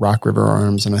and Rock River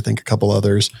Arms and I think a couple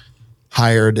others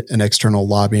hired an external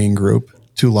lobbying group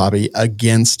to lobby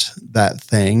against that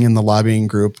thing. And the lobbying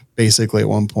group basically at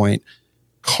one point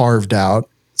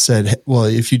said, well,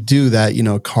 if you do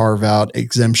that, carve out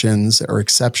exemptions or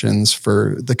exceptions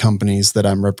for the companies that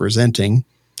I'm representing,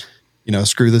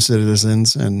 screw the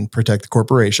citizens and protect the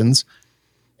corporations.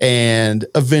 And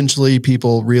eventually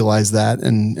people realized that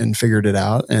and figured it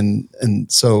out. And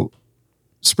so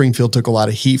Springfield took a lot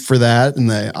of heat for that. And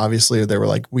they were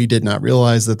like, we did not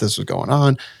realize that this was going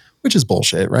on, which is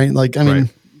bullshit, right? Like, I mean,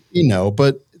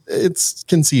 but it's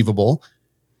conceivable.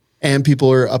 And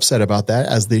people are upset about that,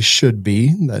 as they should be.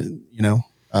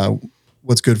 That,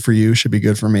 what's good for you should be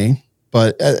good for me.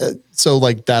 But so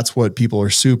like, that's what people are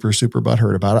super, super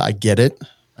butthurt about it. I get it.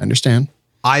 I understand.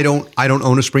 I don't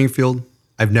own a Springfield.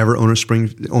 I've never owned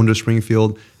a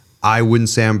Springfield. I wouldn't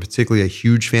say I'm particularly a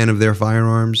huge fan of their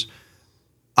firearms.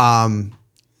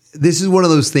 This is one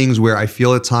of those things where I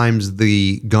feel at times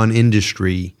the gun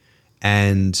industry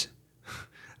and,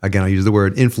 again, I use the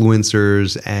word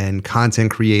influencers and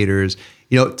content creators,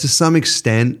 to some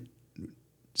extent,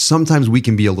 sometimes we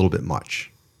can be a little bit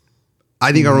much.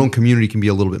 I think our own community can be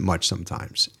a little bit much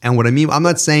sometimes. And what I mean, I'm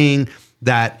not saying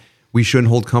that we shouldn't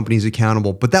hold companies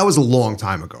accountable, but that was a long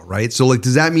time ago, right? So like,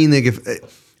 does that mean that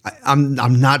if I'm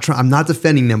not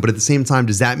defending them, but at the same time,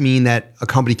 does that mean that a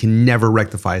company can never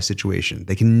rectify a situation?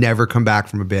 They can never come back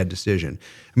from a bad decision.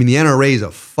 I mean, the NRA is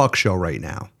a fuck show right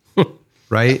now,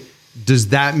 right? Does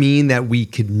that mean that we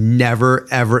could never,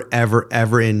 ever, ever,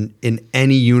 ever in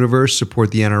any universe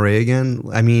support the NRA again?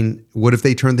 I mean, what if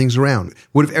they turn things around?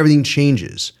 What if everything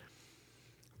changes?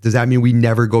 Does that mean we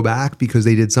never go back because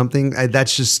they did something?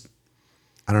 That's just,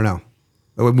 I don't know.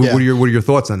 What are your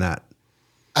thoughts on that?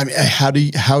 I mean,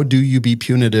 how do you be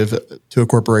punitive to a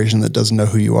corporation that doesn't know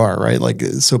who you are, right? Like,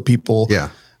 so people,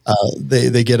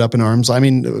 they get up in arms. I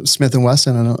mean, Smith &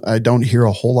 Wesson, I don't hear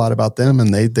a whole lot about them,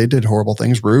 and they did horrible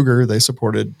things. Ruger, they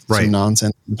supported some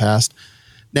nonsense in the past.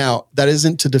 Now, that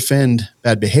isn't to defend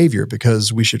bad behavior,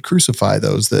 because we should crucify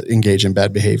those that engage in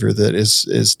bad behavior that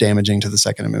is damaging to the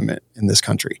Second Amendment in this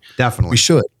country. Definitely. We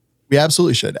should. We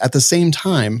absolutely should. At the same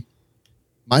time,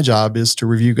 my job is to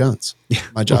review guns.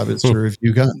 My job is to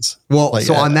review guns. Well,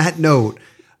 so on that note,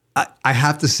 I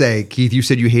have to say, Keith, you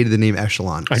said you hated the name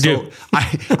Echelon. I do.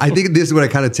 I think this is what I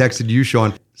kind of texted you,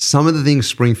 Shawn. Some of the things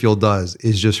Springfield does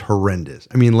is just horrendous.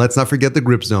 I mean, let's not forget the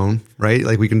grip zone, right?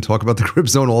 Like, we can talk about the grip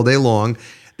zone all day long.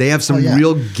 They have some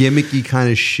real gimmicky kind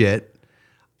of shit.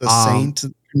 The Saint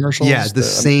commercials. Yeah, the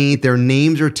Saint. Their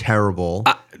names are terrible.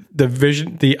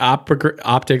 The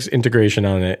optics integration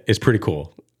on it is pretty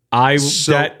cool.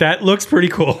 That looks pretty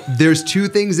cool. There's two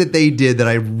things that they did that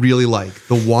I really like.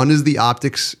 The one is the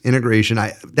optics integration.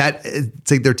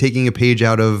 It's like they're taking a page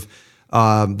out of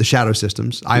the shadow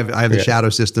systems. I have the shadow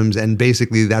systems, and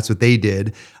basically that's what they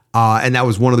did. And that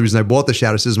was one of the reasons I bought the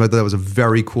shadow system. I thought that was a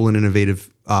very cool and innovative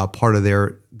part of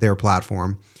their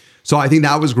platform. So I think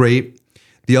that was great.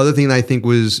 The other thing that I think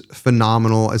was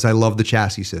phenomenal is I love the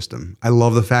chassis system. I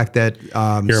love the fact that you're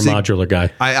a modular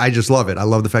guy. I just love it. I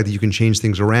love the fact that you can change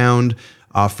things around.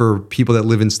 For people that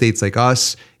live in states like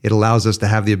us, it allows us to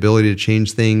have the ability to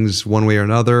change things one way or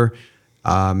another.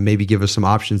 Maybe give us some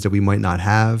options that we might not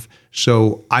have.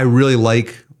 So I really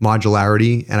like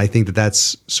modularity, and I think that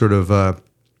that's sort of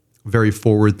very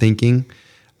forward thinking.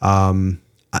 I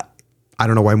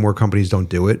don't know why more companies don't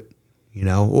do it.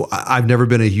 I've never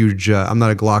been a huge, I'm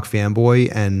not a Glock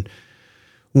fanboy. And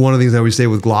one of the things I always say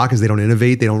with Glock is they don't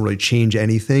innovate. They don't really change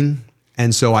anything.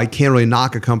 And so I can't really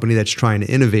knock a company that's trying to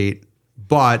innovate,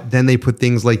 but then they put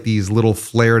things like these little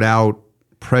flared out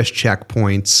press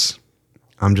checkpoints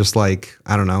I'm just like,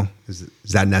 I don't know. Is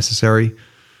that necessary?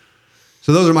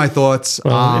 So those are my thoughts. It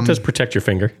does protect your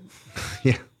finger.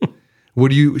 Yeah.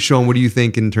 Shawn, what do you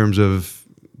think in terms of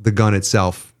the gun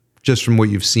itself? Just from what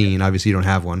you've seen, obviously you don't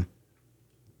have one.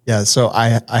 Yeah. So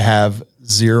I have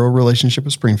zero relationship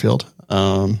with Springfield,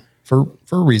 for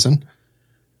a reason.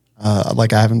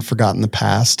 Like I haven't forgotten the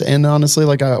past, and honestly,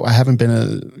 like I haven't been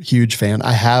a huge fan.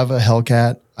 I have a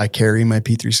Hellcat. I carry my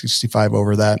P365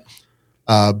 over that.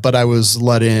 But I was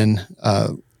let in,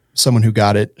 someone who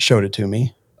got it, showed it to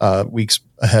me, weeks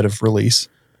ahead of release,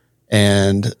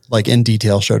 and like in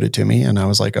detail showed it to me. And I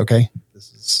was like, okay,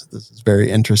 this is very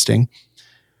interesting.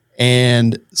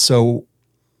 And so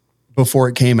before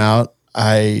it came out,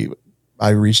 I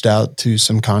reached out to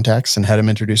some contacts and had them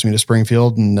introduce me to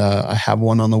Springfield, and I have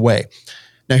one on the way.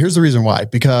 Now, here's the reason why.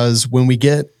 Because when we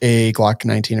get a Glock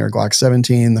 19 or a Glock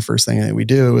 17, the first thing that we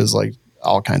do is like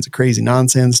all kinds of crazy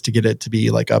nonsense to get it to be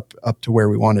like up to where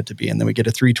we want it to be. And then we get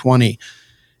a 320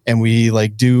 and we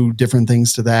like do different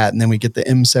things to that. And then we get the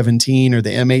M17 or the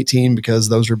M18 because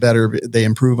those are better. They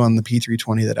improve on the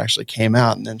P320 that actually came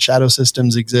out. And then Shadow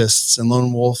Systems exists and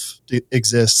Lone Wolf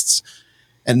exists.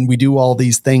 And we do all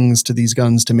these things to these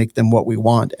guns to make them what we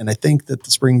want. And I think that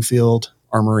the Springfield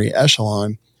Armory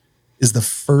Echelon is the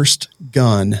first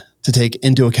gun to take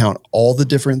into account all the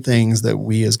different things that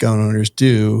we as gun owners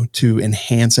do to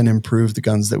enhance and improve the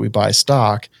guns that we buy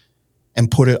stock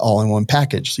and put it all in one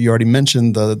package. So you already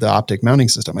mentioned the optic mounting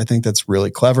system. I think that's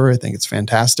really clever. I think it's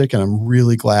fantastic. And I'm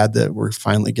really glad that we're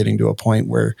finally getting to a point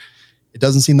where it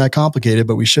doesn't seem that complicated,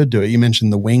 but we should do it. You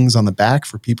mentioned the wings on the back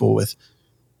for people with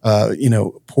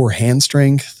poor hand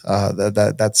strength.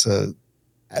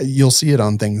 You'll see it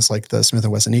on things like the Smith &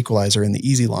 Wesson Equalizer in the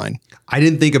Easy line. I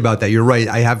didn't think about that. You're right.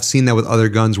 I have seen that with other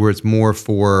guns where it's more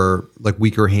for like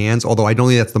weaker hands, although I don't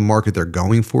think that's the market they're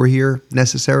going for here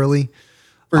necessarily.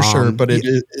 For sure, but it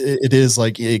is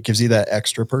like it gives you that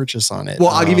extra purchase on it. Well,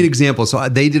 I'll give you an example. So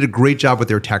they did a great job with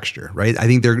their texture, right? I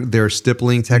think their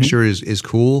stippling texture is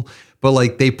cool, but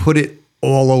like they put it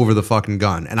all over the fucking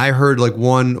gun. And I heard like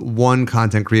one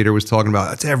content creator was talking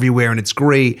about it's everywhere and it's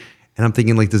great. And I'm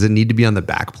thinking, like, does it need to be on the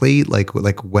back plate? Like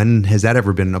when has that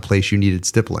ever been in a place you needed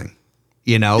stippling?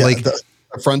 You know, yeah, like the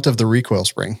front of the recoil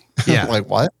spring. Yeah. Like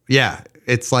what? Yeah.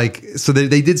 It's like, so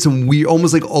they did some weird,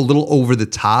 almost like a little over the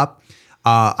top.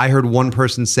 I heard one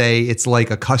person say it's like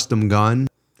a custom gun.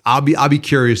 I'll be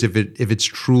curious if it's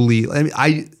truly,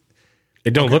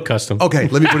 it don't look custom. Okay.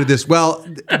 Let me put it this. Well,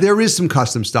 there is some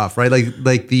custom stuff, right?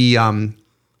 Like the,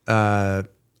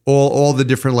 all the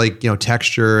different, like,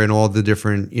 texture and all the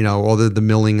different, all the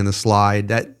milling and the slide,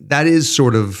 that is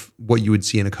sort of what you would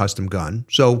see in a custom gun.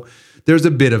 So there's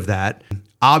a bit of that.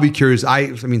 I'll be curious. I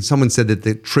mean, someone said that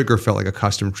the trigger felt like a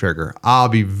custom trigger. I'll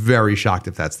be very shocked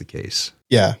if that's the case.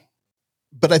 Yeah.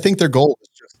 But I think their goal is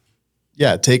just,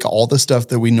 take all the stuff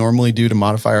that we normally do to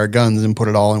modify our guns and put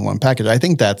it all in one package. I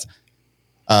think that's,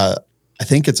 I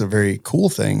think it's a very cool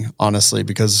thing, honestly,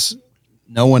 because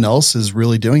no one else is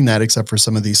really doing that except for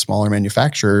some of these smaller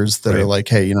manufacturers that are like,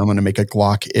 hey, I'm going to make a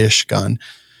Glock-ish gun.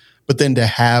 But then to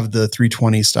have the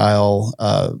 320 style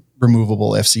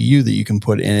removable FCU that you can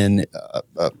put in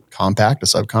a compact, a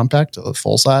subcompact, a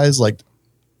full size, like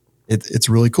it's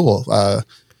really cool.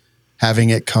 Having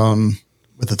it come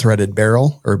with a threaded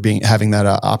barrel or having that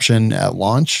option at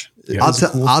launch. I'll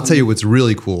tell you what's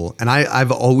really cool. And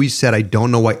I've always said, I don't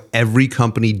know why every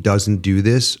company doesn't do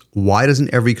this. Why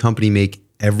doesn't every company make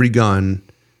every gun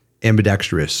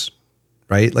ambidextrous,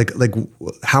 right? Like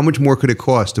how much more could it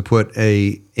cost to put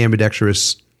a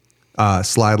ambidextrous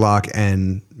slide lock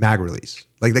and mag release?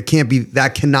 Like that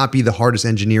cannot be the hardest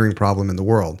engineering problem in the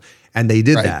world. And they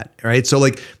did that, right? So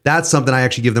like that's something I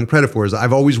actually give them credit for. Is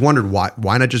I've always wondered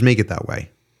why not just make it that way,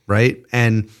 right?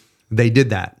 And they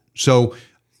did that. So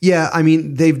yeah, I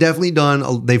mean, they've definitely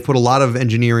they've put a lot of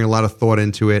engineering, a lot of thought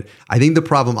into it. I think the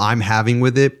problem I'm having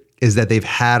with it is that they've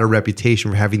had a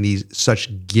reputation for having these such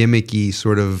gimmicky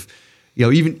sort of,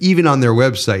 even on their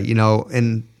website,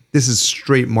 and this is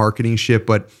straight marketing shit,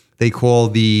 but they call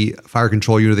the fire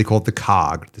control unit, they call it the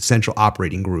COG, the Central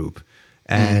Operating Group.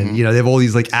 And, they have all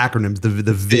these like acronyms,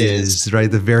 the VIS, right?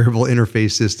 The Variable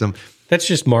Interface System. That's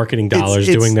just marketing dollars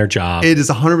doing their job. It is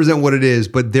 100% what it is,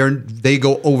 but they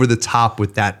go over the top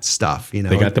with that stuff. They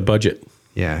got the budget.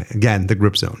 Yeah. Again, the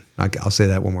grip zone. I'll say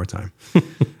that one more time.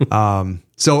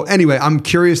 So anyway, I'm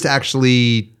curious to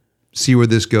actually see where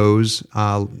this goes.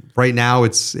 Right now,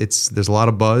 there's a lot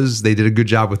of buzz. They did a good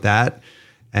job with that.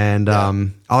 And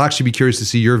I'll actually be curious to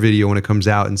see your video when it comes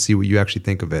out and see what you actually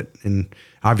think of it. And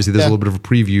obviously, there's a little bit of a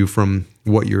preview from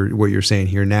what you're saying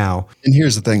here now. And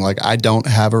here's the thing: like, I don't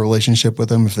have a relationship with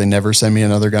them. If they never send me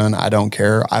another gun, I don't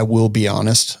care. I will be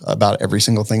honest about every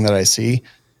single thing that I see,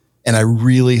 and I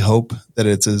really hope that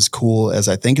it's as cool as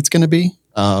I think it's going to be.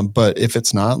 But if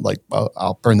it's not, like,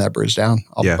 I'll burn that bridge down.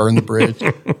 I'll burn the bridge,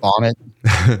 bomb it.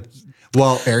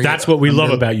 Well, that's what we love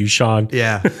about you, Shawn.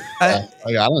 Yeah. I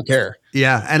don't care.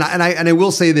 Yeah. And I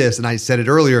will say this, and I said it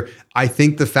earlier, I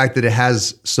think the fact that it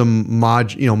has some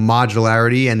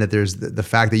modularity and that there's the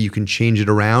fact that you can change it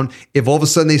around. If all of a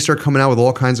sudden they start coming out with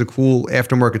all kinds of cool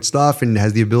aftermarket stuff and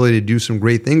has the ability to do some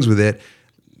great things with it,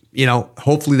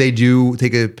 hopefully they do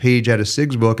take a page out of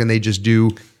Sig's book and they just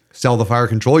do sell the fire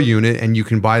control unit and you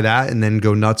can buy that and then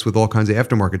go nuts with all kinds of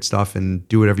aftermarket stuff and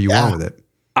do whatever you want with it.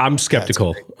 I'm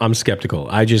skeptical.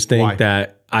 I just think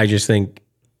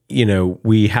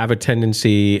we have a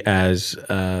tendency as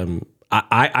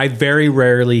I very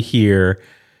rarely hear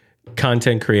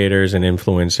content creators and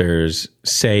influencers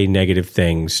say negative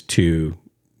things to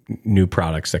new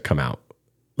products that come out.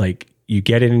 Like, you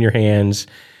get it in your hands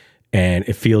and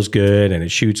it feels good and it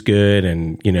shoots good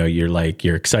and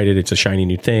you're excited, it's a shiny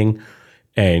new thing,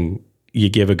 and you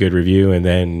give a good review and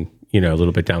then a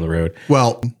little bit down the road.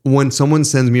 Well, when someone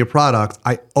sends me a product,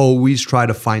 I always try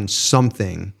to find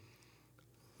something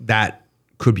that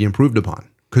could be improved upon,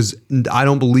 because I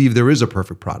don't believe there is a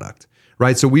perfect product,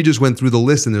 right? So we just went through the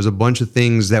list and there's a bunch of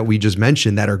things that we just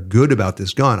mentioned that are good about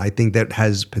this gun. I think that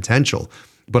has potential,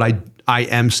 but I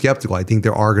am skeptical. I think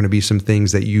there are going to be some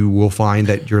things that you will find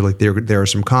that you're like, there are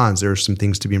some cons, there are some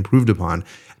things to be improved upon.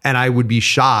 And I would be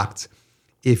shocked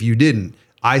if you didn't.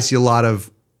 I see a lot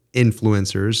of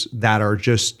influencers that are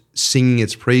just singing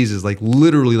its praises, like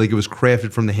literally like it was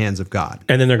crafted from the hands of God.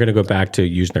 And then they're going to go back to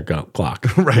using their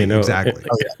Glock. Right, exactly.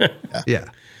 Yeah.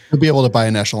 You'll be able to buy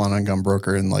an Echelon on Gun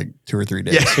Broker in like 2 or 3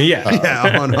 days. Yeah.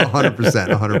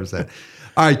 100%.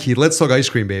 All right, Keith, let's talk ice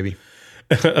cream, baby.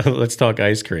 Let's talk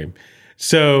ice cream.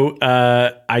 So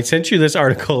I sent you this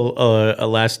article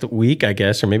last week, I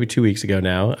guess, or maybe 2 weeks ago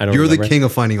now. I don't You're remember. the king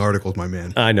of finding articles, my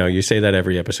man. I know. You say that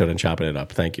every episode and chopping it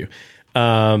up. Thank you.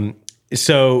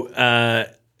 So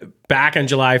back on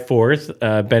July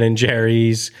 4th, Ben &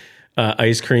 Jerry's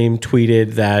ice cream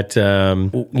tweeted that,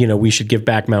 we should give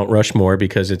back Mount Rushmore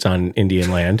because it's on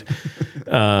Indian land.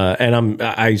 And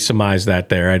I surmised that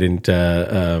there. I didn't,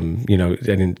 I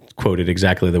didn't quote it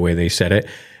exactly the way they said it.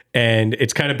 And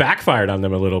it's kind of backfired on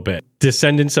them a little bit.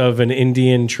 Descendants of an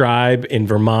Indian tribe in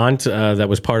Vermont that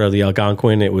was part of the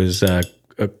Algonquin. It was, I'm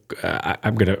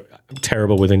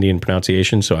terrible with Indian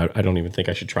pronunciation, so I don't even think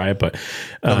I should try it. But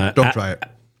don't try it.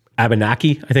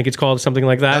 Abenaki, I think it's called, something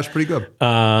like that. That's pretty good.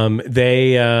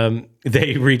 They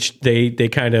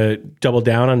kind of doubled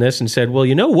down on this and said, well,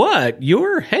 you know what?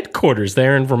 Your headquarters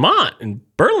there in Vermont, in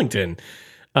Burlington,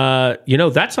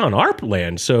 that's on our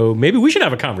land, so maybe we should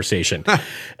have a conversation.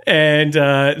 And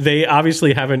they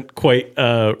obviously haven't quite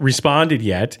responded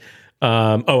yet.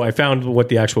 I found what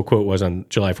the actual quote was on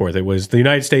July 4th. It was, the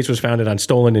United States was founded on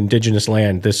stolen indigenous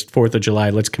land. This 4th of July,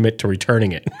 let's commit to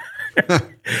returning it.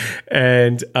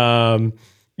 And,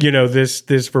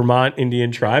 this Vermont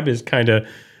Indian tribe is kind of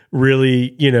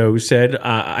really, said,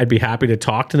 I'd be happy to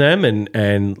talk to them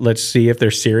and let's see if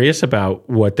they're serious about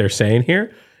what they're saying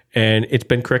here. And it's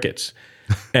been crickets.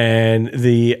 And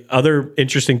the other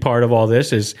interesting part of all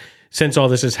this is, since all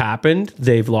this has happened,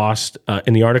 they've lost,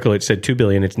 in the article it said $2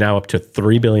 billion. It's now up to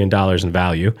 $3 billion in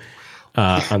value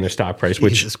on their stock price,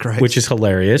 which is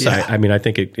hilarious. Yeah. I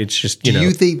think it's just, Do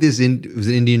you think this was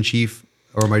an Indian chief,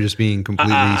 or am I just being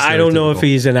completely I don't know if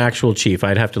he's an actual chief.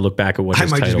 I'd have to look back at what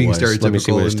his title was. Let me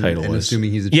see what his title was.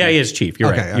 Assuming he's a chief. Yeah, he is chief.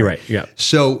 You're right. You're right. Yeah.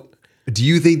 So do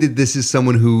you think that this is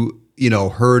someone who,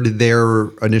 heard their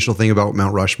initial thing about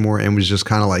Mount Rushmore and was just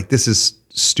kind of like, this is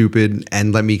stupid,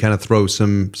 and let me kind of throw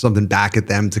something back at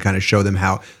them to kind of show them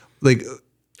how, like,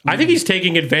 I think he's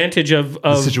taking advantage of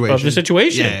the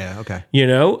situation. Yeah, okay.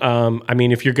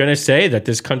 If you're going to say that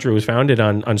this country was founded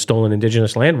on stolen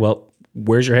indigenous land, well,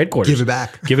 where's your headquarters? Give it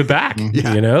back. Give it back.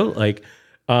 Yeah.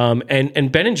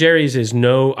 And Ben & Jerry's is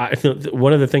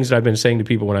one of the things that I've been saying to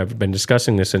people when I've been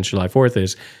discussing this since July 4th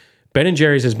is Ben &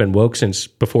 Jerry's has been woke since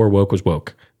before woke was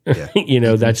woke. Yeah.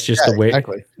 That's just the way,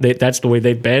 exactly. That's the way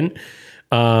they've been.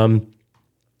 And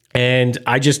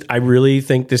I really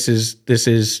think this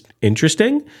is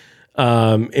interesting,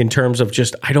 in terms of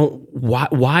just, what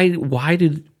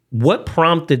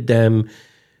prompted them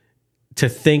to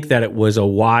think that it was a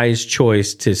wise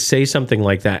choice to say something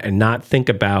like that and not think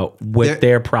about what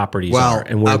their properties are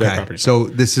and where their properties are. So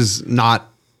this is not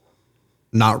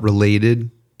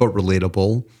related, but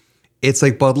relatable. it's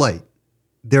like Bud Light.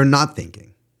 They're not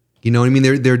thinking. You know what I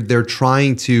mean? They're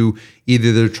trying to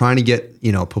they're trying to get,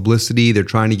 publicity. They're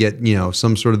trying to get,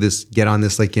 some sort of get on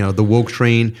this, like, the woke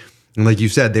train. And like you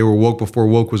said, they were woke before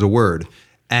woke was a word.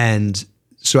 And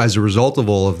so as a result of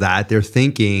all of that, they're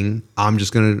thinking, I'm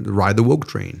just going to ride the woke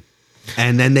train.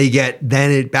 And then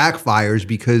then it backfires,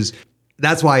 because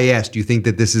that's why I asked, do you think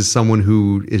that this is someone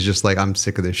who is just like, I'm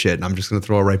sick of this shit and I'm just going to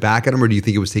throw it right back at him? Or do you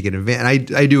think it was taken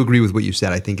advantage? And I do agree with what you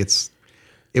said. I think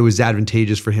it was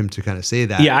advantageous for him to kind of say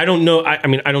that. Yeah, I don't know. I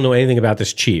mean, I don't know anything about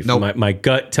this chief. Nope. My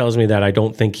gut tells me that I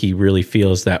don't think he really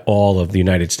feels that all of the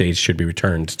United States should be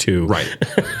returned to right.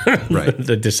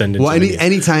 the descendants. Well, of India.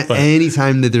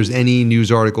 anytime that there's any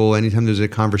news article, anytime there's a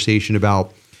conversation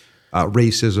about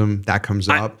racism that comes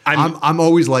up, I'm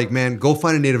always like, man, go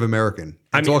find a Native American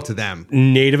and talk to them.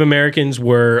 Native Americans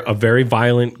were a very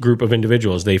violent group of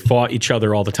individuals. They fought each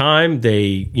other all the time.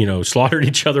 They, slaughtered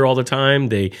each other all the time.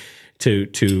 They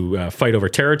to fight over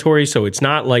territory. So it's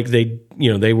not like they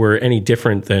were any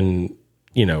different than,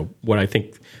 what I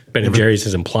think Ben & Jerry's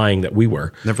is implying that we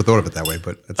were. Never thought of it that way,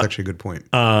 but that's actually a good point.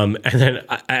 And then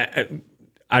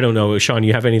I don't know, Shawn,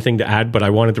 you have anything to add? But I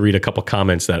wanted to read a couple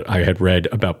comments that I had read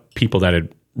about people that had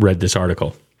read this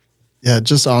article. Yeah,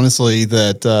 just honestly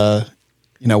that,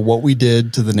 what we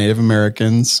did to the Native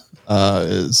Americans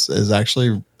is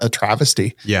actually a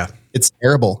travesty. Yeah. It's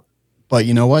terrible. But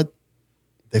you know what?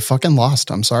 They fucking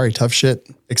lost. I'm sorry. Tough shit.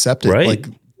 Accept it. Right. Like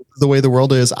the way the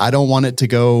world is. I don't want it to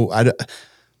go.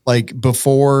 Like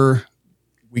before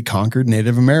we conquered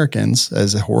Native Americans,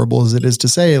 as horrible as it is to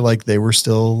say, like they were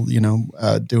still,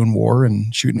 doing war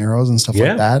and shooting arrows and stuff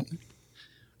like that.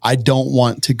 I don't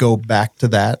want to go back to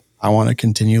that. I want to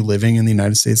continue living in the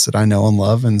United States that I know and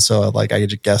love. And so like, I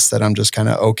guess that I'm just kind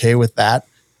of okay with that.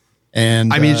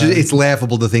 And I mean, it's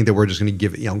laughable to think that we're just going to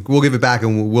give it, we'll give it back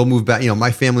and we'll move back.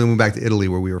 My family will move back to Italy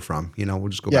where we were from. We'll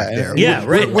just go back there. Yeah,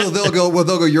 right. They'll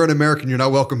go, you're an American, you're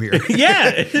not welcome here.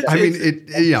 Yeah. I mean, it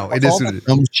is what it is.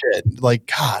 Dumb shit. Like,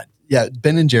 God, yeah,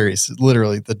 Ben & Jerry's,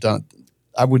 literally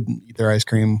I wouldn't eat their ice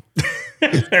cream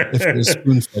if it was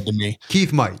spoon fed to me.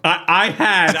 Keith might. I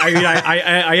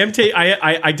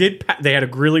did. They had a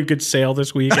really good sale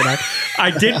this week, and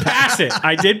I did pass it.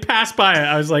 I did pass by it.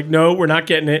 I was like, no, we're not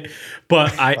getting it.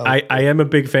 But I am a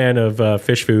big fan of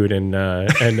fish food and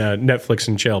Netflix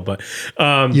and chill. But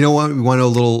you know what? We want a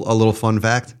little fun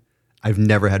fact. I've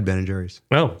never had Ben & Jerry's.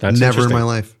 Oh, that's never in my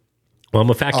life. Well, I'm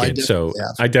a fat kid, so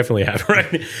I definitely have,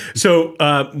 right? So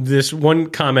this one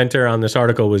commenter on this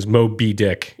article was Mo B.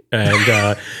 Dick,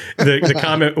 and the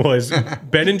comment was,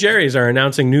 Ben & Jerry's are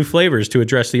announcing new flavors to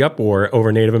address the uproar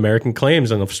over Native American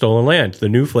claims on the stolen land. The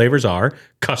new flavors are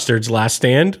Custard's Last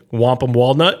Stand, Wampum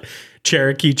Walnut,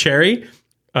 Cherokee Cherry,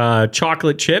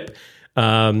 Chocolate Chip,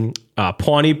 Pawnee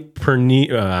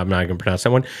Perni, I'm not going to pronounce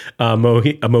that one,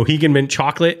 Mohegan Mint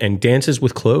Chocolate, and Dances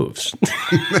with Cloves.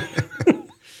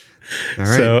 All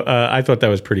right. So I thought that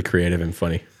was pretty creative and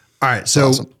funny. All right. So,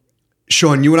 awesome.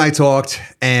 Shawn, you and I talked,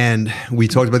 and we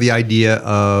talked about the idea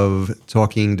of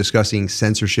discussing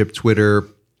censorship, Twitter,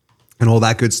 and all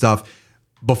that good stuff.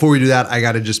 Before we do that, I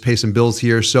got to just pay some bills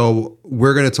here. So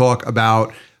we're going to talk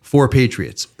about 4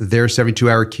 Patriots. Their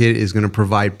 72-hour kit is going to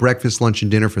provide breakfast, lunch,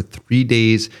 and dinner for 3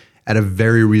 days at a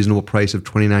very reasonable price of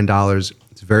 $29.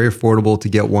 It's very affordable to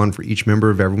get one for each member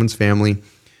of everyone's family.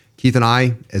 Keith and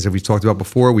I, as we've talked about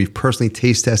before, we've personally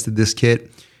taste tested this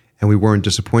kit and we weren't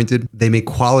disappointed. They make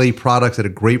quality products at a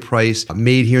great price,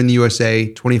 made here in the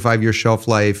USA, 25-year shelf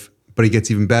life, but it gets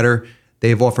even better. They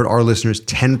have offered our listeners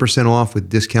 10% off with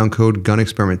discount code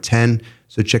GUNEXPERIMENT10.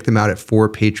 So check them out at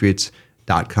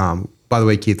 4patriots.com. By the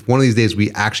way, Keith, one of these days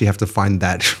we actually have to find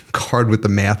that card with the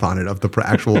math on it of the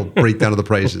actual breakdown of the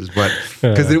prices, but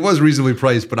because it was reasonably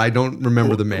priced, but I don't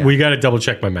remember the math. We got to double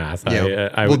check my math.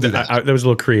 Yeah, we'll do that. That was a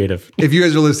little creative. If you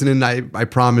guys are listening, I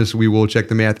promise we will check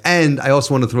the math. And I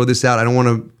also want to throw this out. I don't want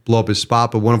to blow up his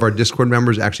spot, but one of our Discord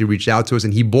members actually reached out to us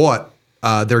and he bought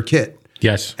their kit.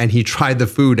 Yes. And he tried the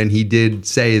food and he did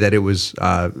say that it was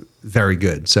very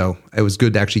good. So it was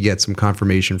good to actually get some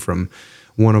confirmation from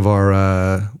one of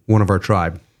our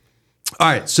tribe. All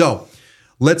right, so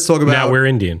let's talk about. Now we're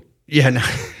Indian. Yeah,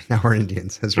 now we're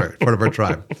Indians. That's right, part of our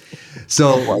tribe.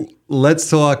 So let's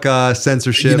talk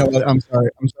censorship. You know what? I'm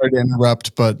sorry to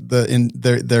interrupt, but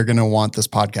they're going to want this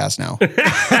podcast now.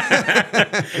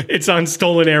 It's on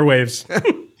stolen airwaves.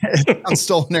 It's on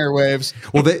stolen airwaves.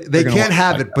 Well, they can't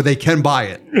have it, but they can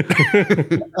buy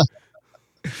it.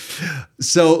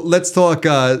 So let's talk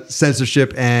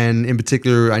censorship. And in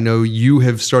particular, I know you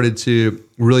have started to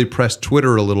really press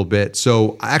Twitter a little bit.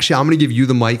 So actually, I'm going to give you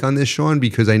the mic on this, Shawn,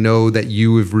 because I know that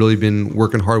you have really been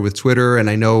working hard with Twitter. And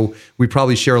I know we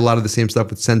probably share a lot of the same stuff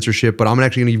with censorship, but I'm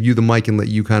actually going to give you the mic and let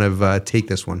you kind of take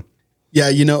this one. Yeah,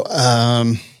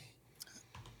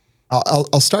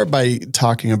 I'll start by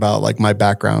talking about like my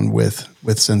background with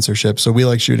censorship. So We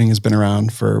Like Shooting has been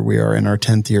around we are in our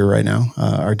 10th year right now,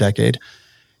 our decade.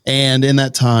 And in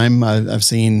that time, I've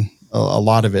seen a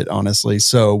lot of it, honestly.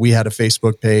 So we had a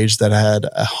Facebook page that had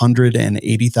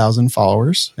 180,000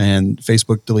 followers, and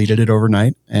Facebook deleted it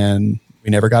overnight, and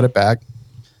we never got it back.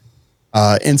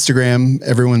 Instagram,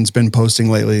 everyone's been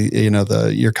posting lately,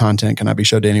 your content cannot be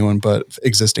showed to anyone but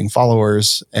existing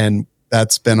followers. And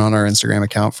that's been on our Instagram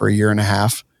account for a year and a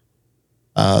half.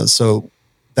 So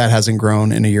that hasn't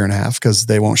grown in a year and a half because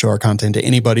they won't show our content to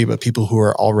anybody but people who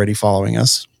are already following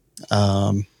us.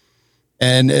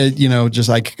 Just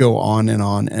I could go on and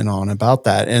on and on about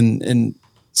that. And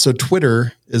so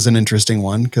Twitter is an interesting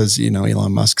one because,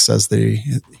 Elon Musk says that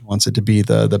he wants it to be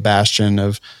the bastion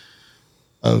of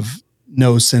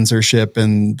no censorship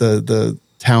and the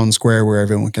town square where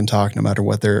everyone can talk no matter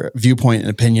what their viewpoint and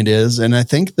opinion is. And I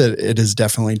think that it is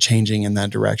definitely changing in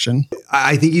that direction.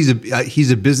 I think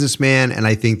he's a businessman. And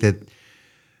I think that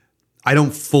I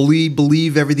don't fully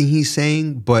believe everything he's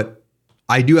saying, but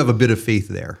I do have a bit of faith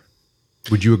there.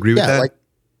 Would you agree with that?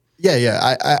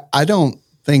 I don't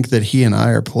think that he and I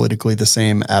are politically the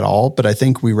same at all, but I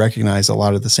think we recognize a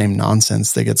lot of the same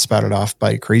nonsense that gets spouted off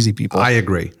by crazy people. I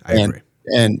agree.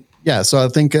 And yeah, so I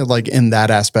think like in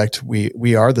that aspect,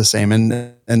 we are the same,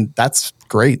 and that's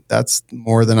great. That's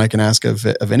more than I can ask of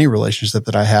any relationship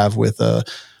that I have with a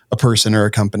person or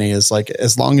a company. Is like,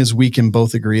 as long as we can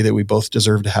both agree that we both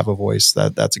deserve to have a voice,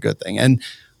 that's a good thing. And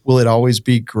will it always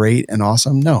be great and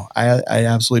awesome? No, I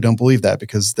absolutely don't believe that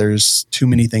because there's too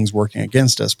many things working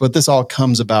against us. But this all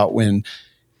comes about when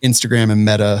Instagram and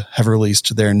Meta have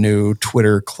released their new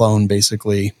Twitter clone,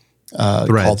 basically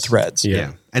called Threads.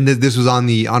 Yeah. And this was on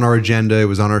our agenda. It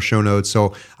was on our show notes.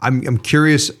 So I'm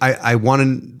curious. I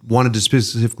wanted to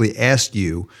specifically ask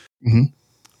you: mm-hmm.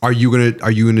 Are you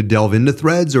gonna delve into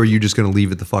Threads, or are you just gonna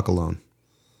leave it the fuck alone?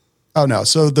 Oh no.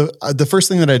 So the first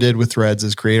thing that I did with Threads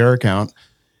is create our account.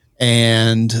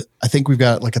 And I think we've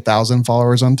got like 1,000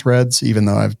 followers on Threads, even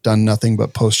though I've done nothing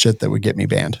but post shit that would get me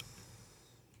banned.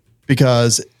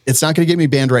 Because it's not going to get me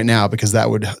banned right now because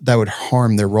that would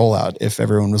harm their rollout. If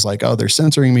everyone was like, oh, they're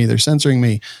censoring me, that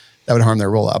would harm their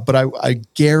rollout. But I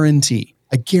guarantee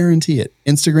it.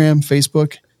 Instagram,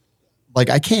 Facebook,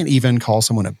 like I can't even call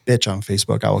someone a bitch on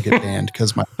Facebook. I will get banned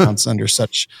because my account's under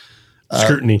such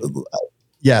scrutiny.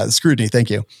 Scrutiny. Thank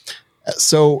you.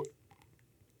 So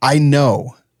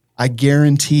I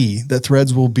guarantee that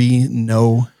Threads will be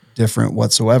no different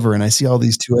whatsoever. And I see all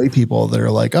these 2A people that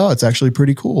are like, oh, it's actually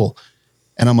pretty cool.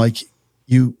 And I'm like,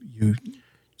 you don't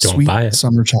sweet buy it.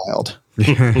 Summer child.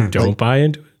 Don't buy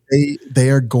into it.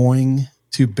 They are going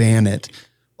to ban it.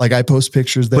 Like I post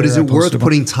pictures there. But is it worth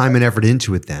putting time and effort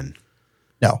into it then?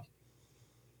 No.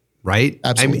 Right?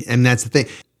 Absolutely. And that's the thing.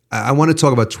 I want to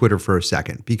talk about Twitter for a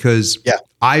second because yeah.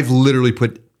 I've literally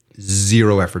put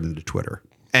zero effort into Twitter.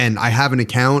 And I have an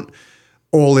account.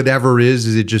 All it ever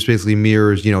is it just basically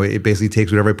mirrors, it basically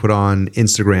takes whatever I put on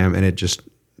Instagram and it just,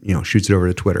 shoots it over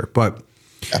to Twitter. But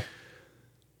yeah.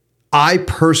 I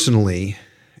personally,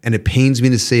 and it pains me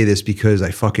to say this because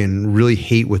I fucking really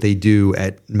hate what they do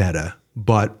at Meta,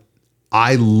 but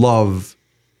I love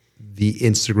the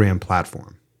Instagram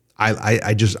platform.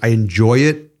 I enjoy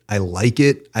it. I like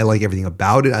it. I like everything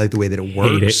about it. I like the way that it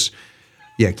works.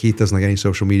 Yeah, Keith doesn't like any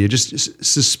social media. Just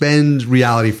suspend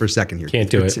reality for a second here. Can't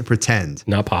do it. Pretend.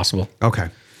 Not possible. Okay.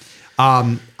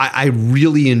 I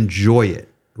really enjoy it,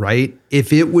 right?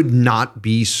 If it would not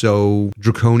be so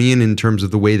draconian in terms of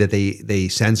the way that they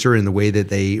censor and the way that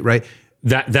they, right?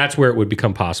 That's where it would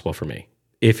become possible for me.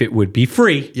 If it would be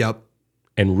free. Yep.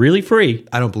 And really free.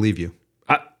 I don't believe you.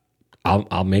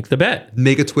 I'll make the bet.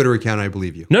 Make a Twitter account, I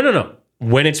believe you. No.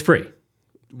 When it's free.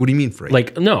 What do you mean free?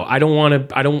 Like, no, I don't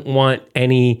want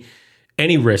any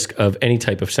risk of any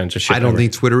type of censorship. I don't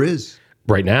think Twitter is.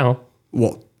 Right now.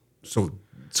 Well, so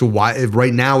why, if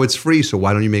right now it's free, so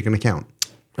why don't you make an account?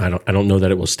 I don't know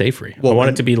that it will stay free. Well, I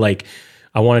want it to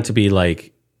be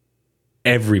like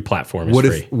every platform is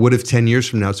free. What if 10 years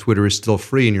from now Twitter is still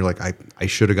free and you're like, I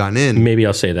should have gotten in? Maybe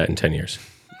I'll say that in 10 years.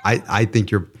 I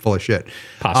think you're full of shit.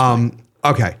 Possibly.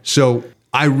 Okay, so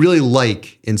I really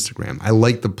like Instagram. I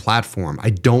like the platform.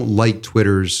 I don't like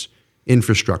Twitter's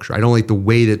infrastructure. I don't like the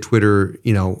way that Twitter,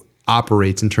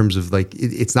 operates in terms of like,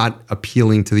 it's not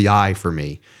appealing to the eye for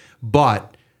me.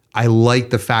 But I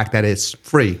like the fact that it's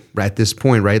free right at this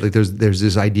point, right? Like there's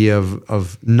this idea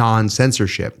of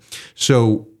non-censorship.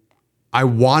 So I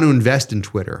want to invest in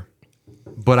Twitter,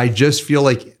 but I just feel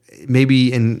like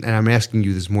maybe, and I'm asking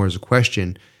you this more as a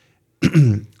question,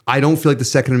 I don't feel like the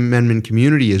Second Amendment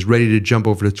community is ready to jump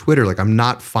over to Twitter. Like I'm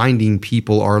not finding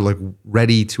people are like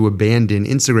ready to abandon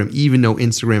Instagram, even though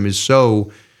Instagram is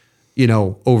so,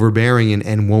 overbearing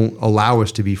and won't allow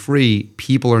us to be free.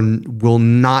 People will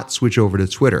not switch over to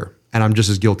Twitter. And I'm just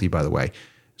as guilty, by the way.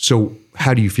 So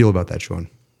how do you feel about that, Shawn?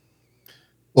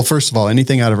 Well, first of all,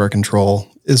 anything out of our control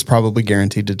is probably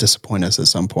guaranteed to disappoint us at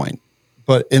some point.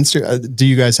 But do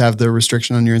you guys have the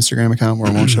restriction on your Instagram account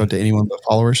where it won't show it to anyone but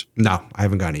followers? No, I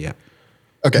haven't gotten it yet.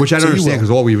 Okay. Which I don't understand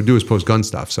because all we would do is post gun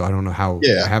stuff. So I don't know how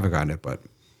I haven't gotten it, but.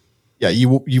 Yeah, you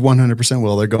 100%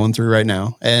 will. They're going through right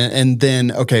now. And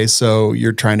then, okay, so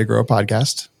you're trying to grow a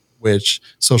podcast, which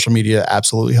social media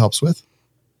absolutely helps with.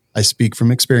 I speak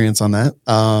from experience on that.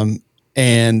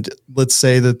 And let's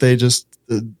say that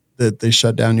they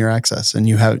shut down your access and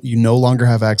you no longer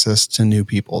have access to new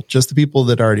people, just the people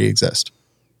that already exist.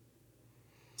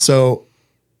 So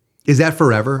is that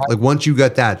forever? Like once you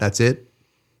got that, that's it?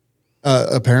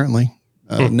 Apparently.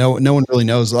 No one really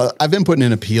knows. I've been putting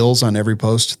in appeals on every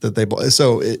post that they.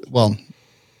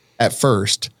 At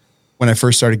first, when I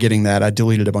first started getting that, I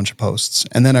deleted a bunch of posts,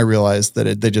 and then I realized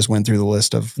that they just went through the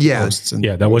list of posts. And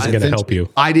that wasn't going to help you.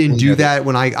 I didn't do that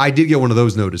when I did get one of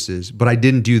those notices, but I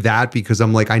didn't do that because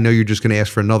I'm like, I know you're just going to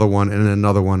ask for another one and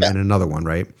another one and another one,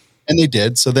 right? And they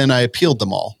did. So then I appealed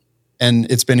them all, and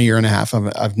it's been a year and a half.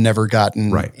 I've never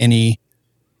gotten any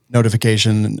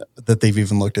notification that they've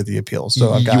even looked at the appeal.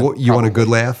 So I've got you want a good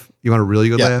laugh? You want a really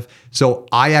good laugh? So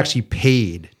I actually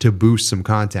paid to boost some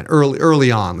content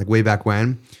early on, like way back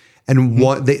when. And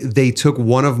what they took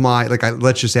one of my,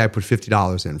 let's just say I put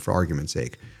 $50 in for argument's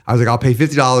sake. I was like, I'll pay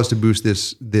 $50 to boost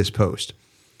this post.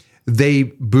 They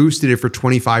boosted it for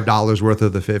 $25 worth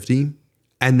of the 50.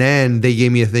 And then they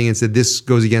gave me a thing and said, this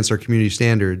goes against our community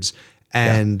standards.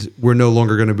 And we're no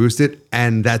longer going to boost it.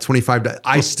 And that $25,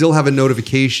 I still have a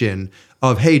notification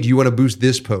of, hey, do you want to boost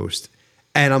this post?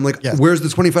 And I'm like, where's the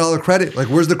 $25 credit? Like,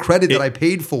 where's the credit that I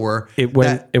paid for? It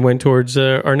went towards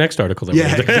our next article.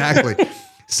 Exactly.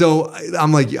 So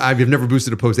I'm like, I've never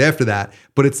boosted a post after that,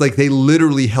 but it's like they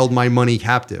literally held my money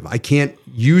captive. I can't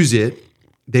use it.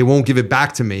 They won't give it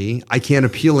back to me. I can't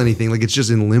appeal anything. Like it's just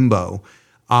in limbo.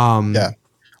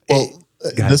 Well,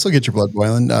 this will get your blood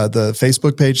boiling. The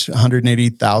Facebook page,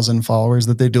 180,000 followers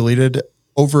that they deleted.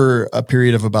 Over a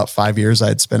period of about 5 years, I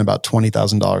had spent about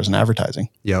 $20,000 in advertising.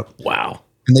 Yep. Wow.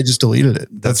 And they just deleted it.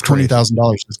 That's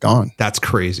 $20,000 is gone. That's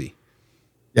crazy.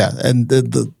 Yeah. And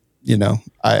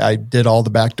I did all the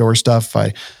backdoor stuff.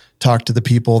 I talked to the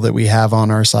people that we have on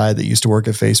our side that used to work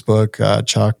at Facebook,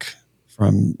 Chuck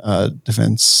from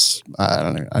Defense.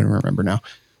 I don't remember now,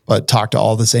 but talked to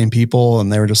all the same people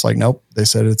and they were just like, nope, they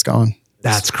said it's gone.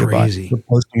 That's crazy. We're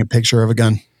posting a picture of a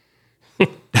gun.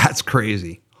 That's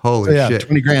crazy. Holy shit.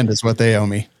 $20,000 is what they owe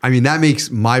me. I mean, that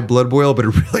makes my blood boil, but it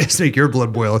really does make your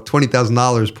blood boil.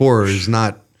 $20,000 poor is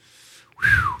not.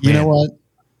 You know what?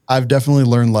 I've definitely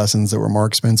learned lessons that were more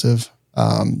expensive.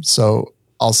 So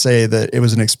I'll say that it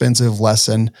was an expensive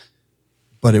lesson,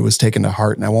 but it was taken to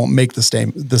heart, and I won't make the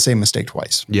same mistake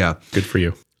twice. Yeah. Good for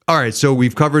you. All right, so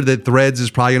we've covered that Threads is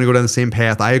probably going to go down the same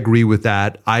path. I agree with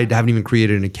that. I haven't even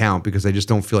created an account because I just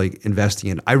don't feel like investing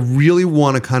in it. I really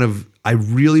want to go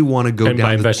and down.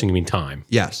 By investing, you mean time.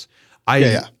 Yes.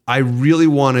 I really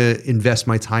want to invest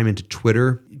my time into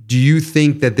Twitter. Do you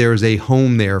think that there's a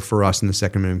home there for us in the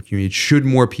Second Amendment community? Should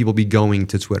more people be going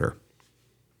to Twitter?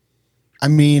 I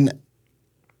mean,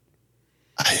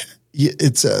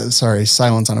 it's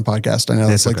silence on a podcast. I know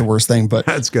that's like the worst thing, but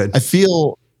that's good. I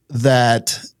feel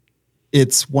that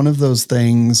it's one of those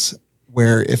things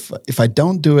where if I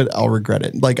don't do it, I'll regret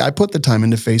it. Like I put the time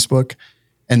into Facebook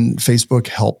and Facebook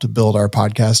helped build our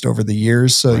podcast over the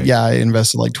years. So I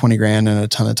invested like $20,000 and a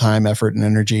ton of time, effort and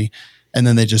energy. And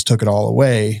then they just took it all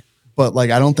away. But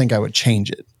like, I don't think I would change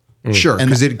it. Sure.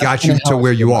 Because it got you to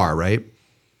where you are, right?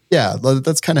 Yeah.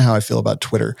 That's kind of how I feel about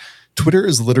Twitter. Twitter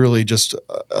is literally just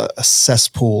a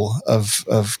cesspool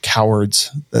of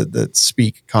cowards that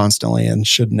speak constantly and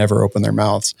should never open their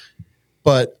mouths.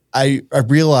 But I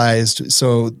realized,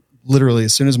 so literally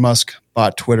as soon as Musk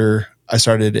bought Twitter, I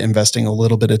started investing a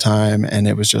little bit of time and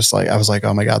it was just like, I was like,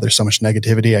 oh my God, there's so much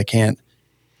negativity.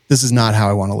 This is not how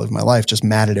I want to live my life. Just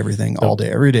mad at everything all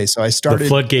day, every day. So I started. The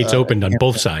floodgates opened on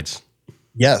both sides.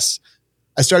 Yes.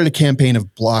 I started a campaign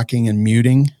of blocking and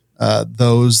muting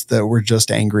those that were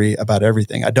just angry about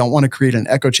everything. I don't want to create an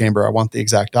echo chamber. I want the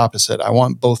exact opposite. I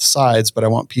want both sides, but I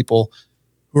want people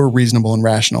are reasonable and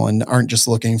rational and aren't just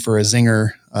looking for a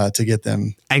zinger to get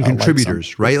them. And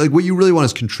contributors, right? Like what you really want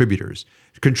is contributors.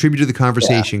 Contribute to the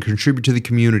conversation, contribute to the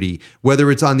community, whether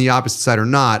it's on the opposite side or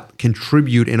not,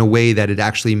 contribute in a way that it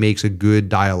actually makes a good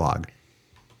dialogue.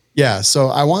 Yeah. So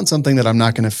I want something that I'm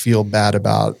not going to feel bad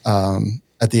about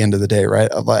at the end of the day, right?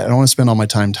 I don't want to spend all my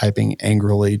time typing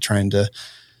angrily, trying to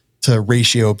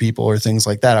ratio people or things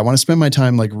like that. I want to spend my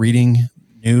time like reading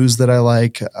news that I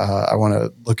like. I want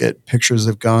to look at pictures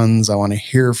of guns. I want to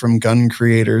hear from gun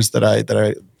creators that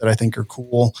I think are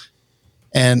cool.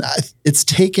 And it's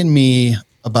taken me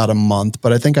about a month,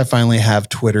 but I think I finally have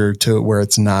Twitter to where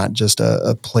it's not just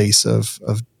a place of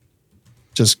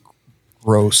just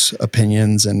gross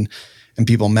opinions and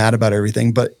people mad about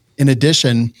everything. But in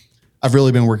addition, I've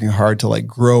really been working hard to like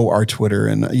grow our Twitter.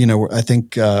 And, I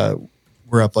think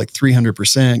we're up like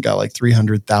 300%, got like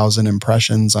 300,000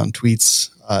 impressions on tweets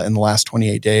in the last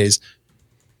 28 days.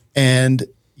 And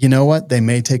you know what? They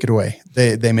may take it away.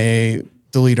 They may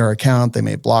delete our account. They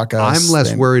may block us. I'm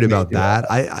less worried about that.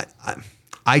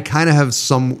 I kind of have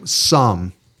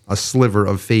a sliver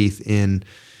of faith in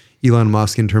Elon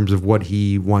Musk in terms of what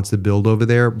he wants to build over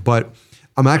there. But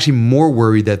I'm actually more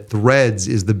worried that Threads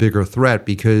is the bigger threat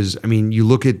because, I mean, you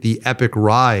look at the epic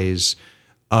rise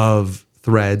of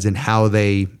Threads and how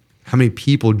many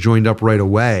people joined up right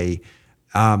away.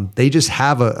 They just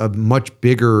have a much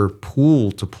bigger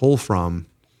pool to pull from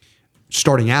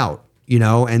starting out,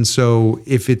 And so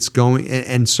if it's going,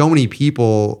 and so many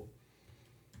people,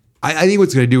 I think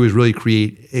what's going to do is really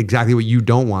create exactly what you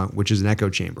don't want, which is an echo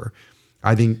chamber.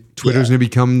 I think Twitter's going to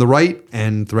become the right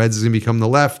and Threads is going to become the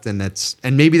left. And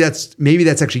maybe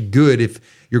that's actually good if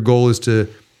your goal is to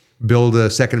build a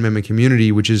Second Amendment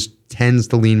community, which tends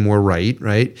to lean more right?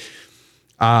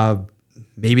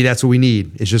 Maybe that's what we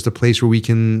need. It's just a place where we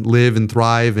can live and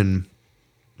thrive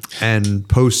and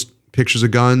post pictures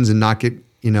of guns and not get,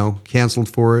 canceled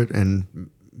for it. And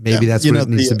maybe that's what it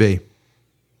needs to be.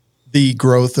 The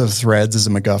growth of Threads is a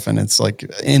MacGuffin. It's like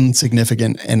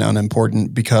insignificant and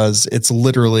unimportant because it's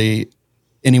literally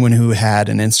anyone who had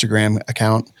an Instagram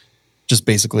account just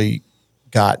basically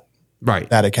got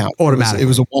that account automatically. It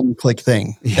was a one-click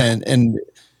thing. Yeah. And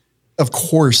of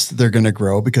course they're going to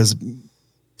grow because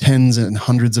tens and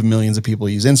hundreds of millions of people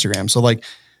use Instagram. So like,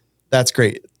 that's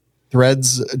great.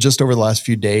 Threads just over the last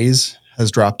few days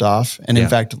has dropped off. And in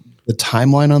fact, the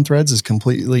timeline on Threads is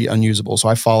completely unusable. So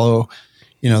I follow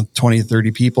 20,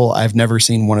 30 people. I've never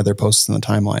seen one of their posts in the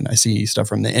timeline. I see stuff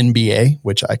from the NBA,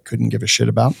 which I couldn't give a shit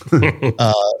about.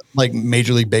 Like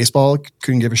Major League Baseball,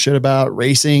 couldn't give a shit about.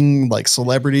 Racing, like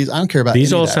celebrities. I don't care about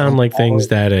these. All sound like things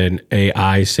that an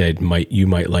AI said you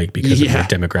might like because of their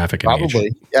demographic and probably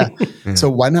age. Yeah. So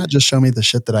why not just show me the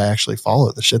shit that I actually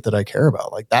follow, the shit that I care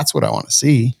about? Like that's what I want to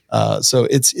see. So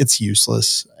it's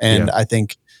useless, and I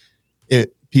think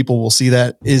people will see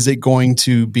that. Is it going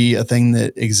to be a thing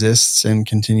that exists and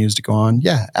continues to go on?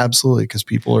 Yeah, absolutely. Because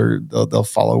people they'll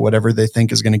follow whatever they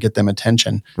think is going to get them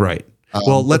attention. Right.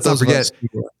 Well, let's not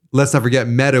forget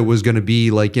Meta was going to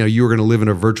be like, you were going to live in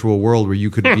a virtual world where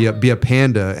you could be a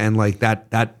panda, and like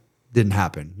that didn't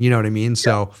happen. You know what I mean?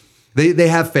 So they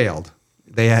have failed.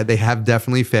 They have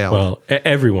definitely failed. Well,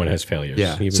 everyone has failures.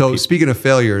 Yeah. So speaking of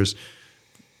failures,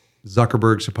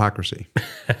 Zuckerberg's hypocrisy.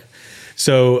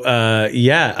 So,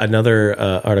 another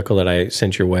article that I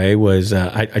sent your way was,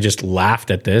 I just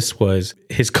laughed at this, was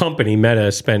his company,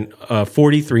 Meta, spent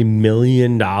 $43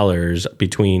 million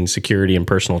between security and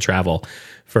personal travel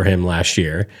for him last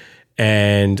year.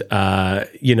 And,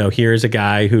 here's a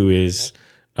guy who is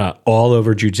all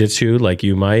over jiu-jitsu like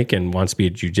you, Mike, and wants to be a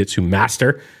jiu-jitsu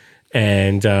master.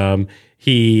 And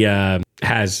he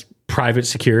has private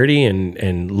security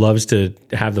and loves to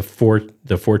have the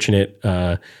fortunate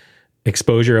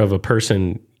exposure of a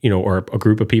person, or a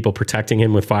group of people protecting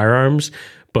him with firearms,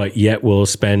 but yet will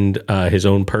spend his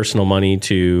own personal money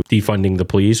to defunding the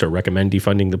police or recommend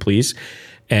defunding the police.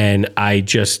 And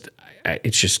it's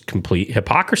just complete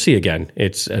hypocrisy again.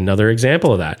 It's another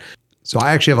example of that. So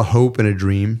I actually have a hope and a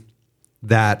dream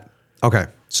that,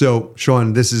 so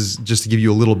Shawn, this is just to give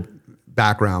you a little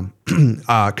background.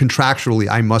 Contractually,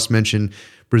 I must mention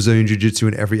Brazilian Jiu-Jitsu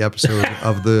in every episode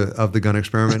of the gun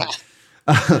experiment.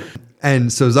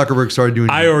 And so Zuckerberg started doing...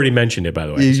 I already mentioned it, by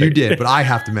the way. You did, but I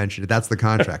have to mention it. That's the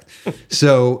contract.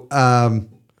 So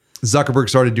Zuckerberg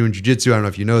started doing jiu-jitsu. I don't know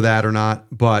if you know that or not,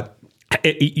 but...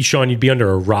 Shawn, you'd be under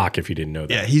a rock if you didn't know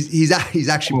that. Yeah, he's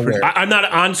actually pretty... I'm not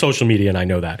on social media, and I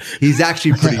know that. He's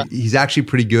actually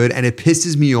pretty good, and it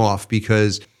pisses me off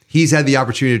because he's had the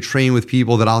opportunity to train with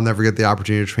people that I'll never get the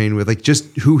opportunity to train with. Like, just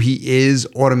who he is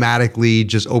automatically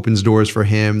just opens doors for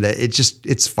him. That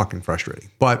it's fucking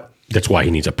frustrating. But That's why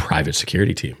he needs a private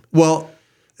security team. Well,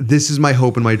 this is my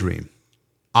hope and my dream.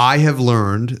 I have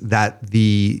learned that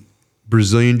the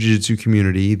Brazilian Jiu-Jitsu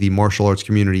community, the martial arts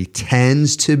community,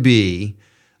 tends to be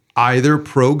either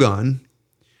pro-gun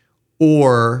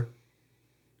or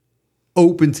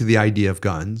open to the idea of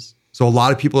guns. So a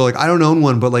lot of people are like, I don't own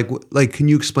one, but like, can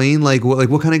you explain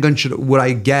what kind of gun would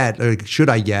I get? Like, should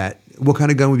I get? What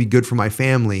kind of gun would be good for my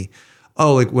family?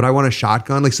 Oh, like, would I want a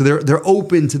shotgun? Like, so they're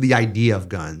open to the idea of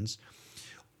guns,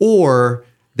 or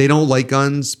they don't like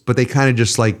guns, but they kind of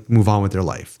just like move on with their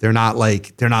life. They're not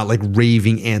like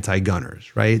raving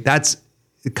anti-gunners, right? That's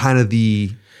kind of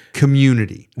the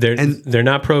community. They're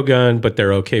not pro-gun, but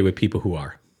they're okay with people who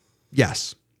are.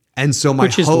 Yes. And so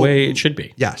which is the way it should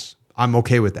be. Yes. I'm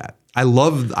okay with that. I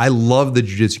love the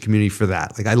jiu-jitsu community for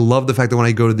that. Like, I love the fact that when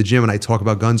I go to the gym and I talk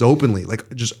about guns openly,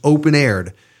 like just open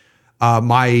aired.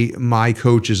 My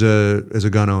coach is a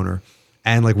gun owner,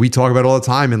 and like we talk about it all the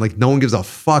time, and like no one gives a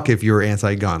fuck if you're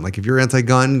anti-gun. Like, if you're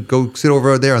anti-gun, go sit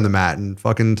over there on the mat and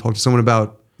fucking talk to someone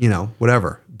about,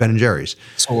 whatever, Ben and Jerry's.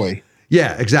 Soy.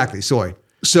 Yeah, exactly. Soy.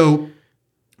 So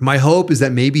my hope is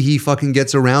that maybe he fucking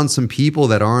gets around some people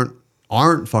that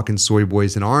aren't fucking soy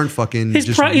boys and aren't fucking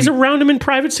he's around him in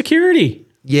private security.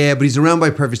 Yeah, but he's around by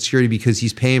private security because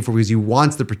he's paying for it, because he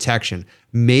wants the protection.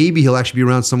 Maybe he'll actually be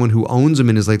around someone who owns them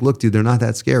and is like, look, dude, they're not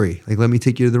that scary. Like, let me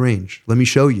take you to the range. Let me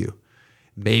show you.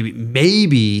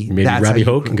 Maybe that's Robbie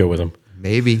Hoke can go with him.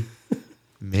 Maybe.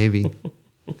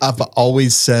 I've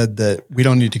always said that we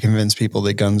don't need to convince people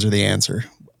that guns are the answer.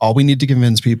 All we need to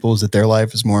convince people is that their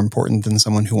life is more important than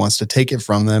someone who wants to take it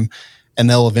from them, and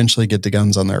they'll eventually get the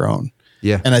guns on their own.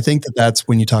 Yeah. And I think that that's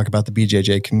when you talk about the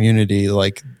BJJ community,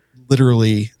 like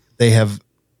literally they have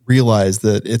realized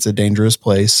that it's a dangerous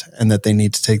place and that they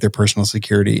need to take their personal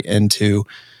security into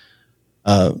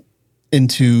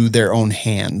their own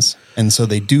hands. And so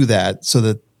they do that so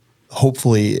that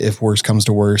hopefully, if worse comes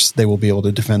to worse, they will be able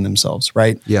to defend themselves,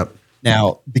 right? Yep.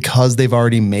 Now, because they've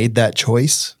already made that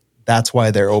choice, that's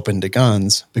why they're open to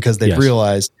guns, because they've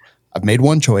realized, I've made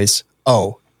one choice.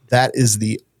 Oh, that is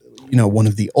one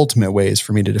of the ultimate ways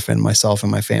for me to defend myself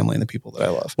and my family and the people that I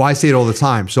love. Well, I say it all the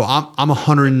time. So I'm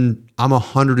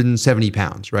 170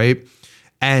 pounds, right?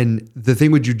 And the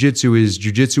thing with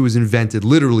jiu-jitsu was invented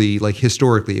literally, like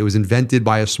historically, it was invented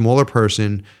by a smaller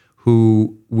person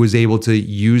who was able to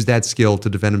use that skill to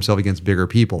defend himself against bigger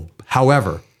people.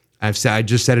 However, I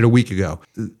just said it a week ago,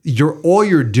 all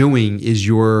you're doing is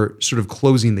you're sort of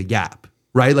closing the gap,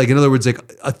 right? Like, in other words, like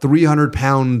a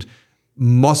 300-pound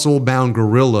muscle-bound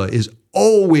gorilla is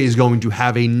always going to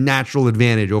have a natural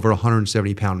advantage over a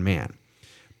 170-pound man.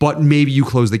 But maybe you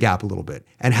close the gap a little bit.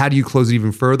 And how do you close it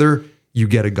even further? You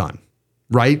get a gun,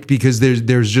 right? Because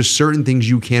there's just certain things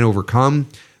you can't overcome,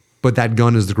 but that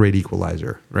gun is the great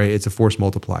equalizer, right? It's a force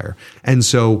multiplier. And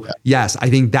so, yes, I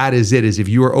think that is it, is if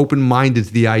you are open-minded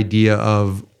to the idea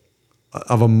of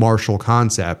a martial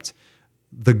concept,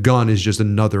 the gun is just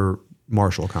another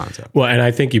martial concept. Well, and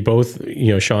I think you both,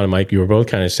 Shawn and Mike, you were both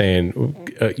kind of saying,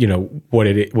 what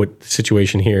the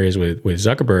situation here is with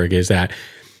Zuckerberg is that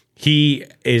he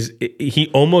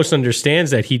almost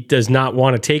understands that he does not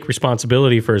want to take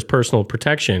responsibility for his personal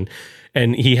protection,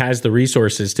 and he has the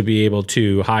resources to be able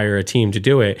to hire a team to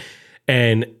do it.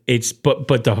 And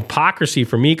but the hypocrisy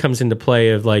for me comes into play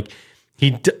of like,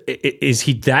 is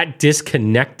he that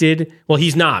disconnected? Well,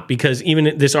 he's not, because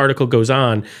even this article goes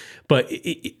on. But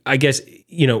I guess,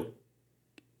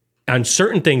 on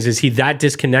certain things, is he that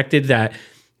disconnected that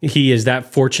he is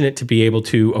that fortunate to be able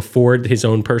to afford his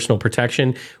own personal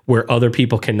protection where other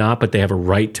people cannot, but they have a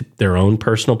right to their own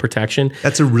personal protection?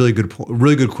 That's a really good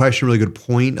question, really good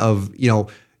point of,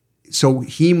 so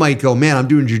he might go, man, I'm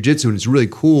doing jiu-jitsu and it's really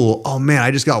cool. Oh man,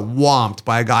 I just got whomped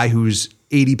by a guy who's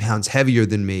 80 pounds heavier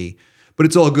than me. But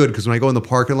it's all good, because when I go in the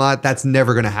parking lot, that's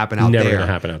never going to happen out there. Never going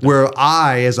to happen out there. Where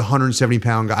I, as a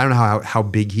 170-pound guy, I don't know how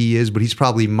big he is, but he's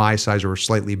probably my size or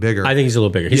slightly bigger. I think he's a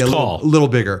little bigger. He's tall. A little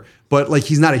bigger. But like,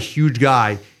 he's not a huge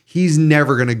guy. He's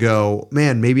never going to go,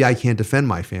 man, maybe I can't defend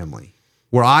my family.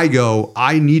 Where I go,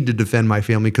 I need to defend my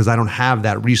family because I don't have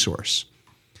that resource.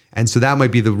 And so that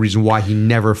might be the reason why he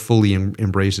never fully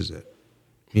embraces it.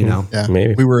 Yeah,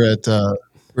 maybe. We were at a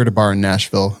bar in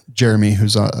Nashville. Jeremy,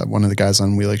 who's one of the guys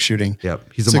on We Like Shooting.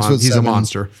 Yep, he's a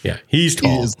monster. Yeah, he's tall.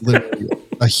 He is literally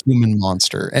a human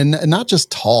monster, and not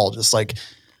just tall, just like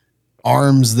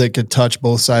arms that could touch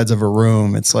both sides of a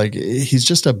room. It's like he's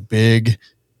just a big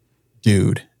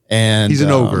dude, and he's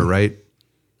an ogre, right?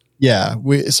 Yeah.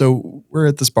 We're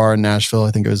at this bar in Nashville.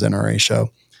 I think it was an NRA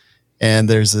show, and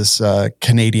there's this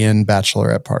Canadian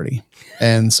bachelorette party,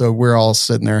 and so we're all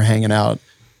sitting there hanging out,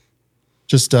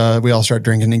 just we all start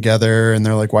drinking together, and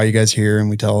they're like, "Why are you guys here?" And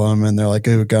we tell them, and they're like,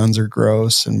 "Oh, guns are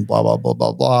gross," and blah blah blah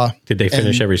blah blah. Did they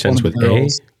finish every sentence with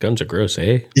girls, guns are gross,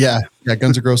 Yeah,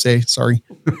 guns are gross, Sorry.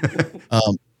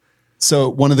 So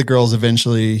one of the girls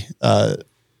eventually,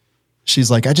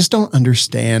 she's like, "I just don't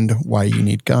understand why you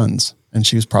need guns." And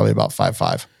she was probably about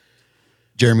 5'5".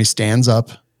 Jeremy stands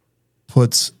up,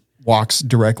 walks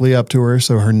directly up to her,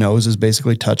 so her nose is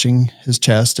basically touching his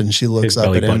chest, and she looks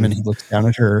up at him, and he looks down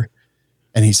at her,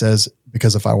 and he says,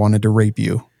 "Because if I wanted to rape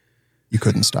you, you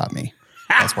couldn't stop me.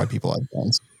 That's why people have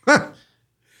guns."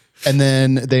 And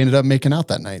then they ended up making out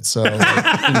that night. So,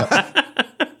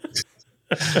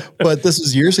 but this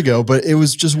was years ago. But it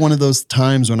was just one of those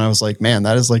times when I was like, "Man,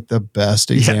 that is like the best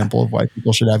example of why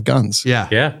people should have guns."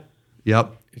 Yeah.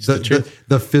 Yep.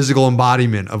 The physical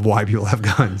embodiment of why people have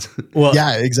guns. Well,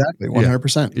 yeah, exactly.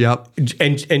 100%. Yep.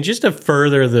 And just to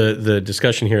further the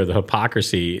discussion here, the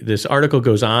hypocrisy, this article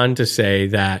goes on to say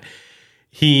that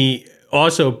he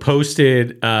also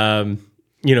posted a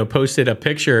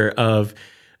picture of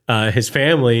his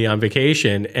family on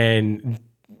vacation and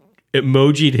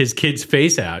emojied his kids'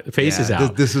 faces out.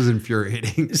 This is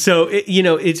infuriating. So,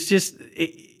 it's just,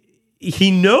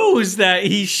 he knows that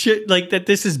he should, that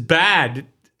this is bad,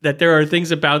 that there are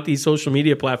things about these social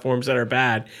media platforms that are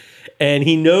bad. And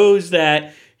he knows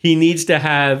that he needs to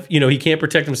have, he can't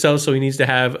protect himself, so he needs to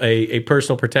have a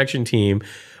personal protection team.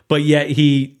 But yet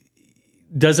he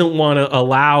doesn't want to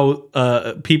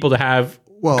allow people to have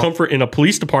comfort in a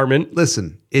police department.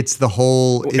 Listen, it's the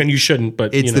whole... and you shouldn't,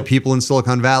 but... It's the people in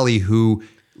Silicon Valley who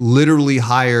literally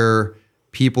hire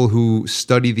people who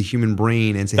study the human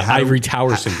brain and say, ivory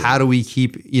tower syndrome. How do we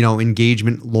keep,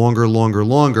 engagement longer?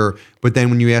 But then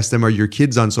when you ask them, are your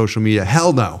kids on social media?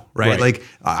 Hell no, right? Like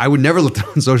I would never let them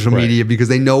on social media because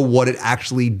they know what it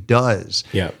actually does.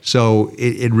 Yeah. So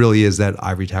it really is that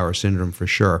ivory tower syndrome for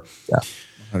sure. Yeah.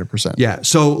 100%. Yeah.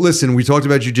 So listen, we talked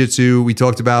about jiu-jitsu. We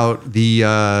talked about the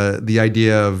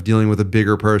idea of dealing with a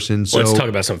bigger person. So let's talk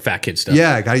about some fat kid stuff.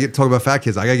 Yeah. Talk about fat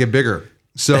kids. I got to get bigger.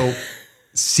 So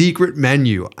secret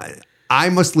menu. I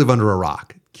must live under a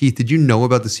rock. Keith, did you know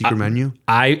about the secret menu?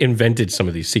 I invented some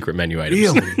of these secret menu items.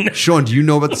 Really? Shawn, do you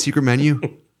know about the secret menu?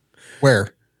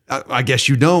 Where? I guess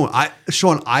you don't.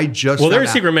 Shawn, I just... Well, there are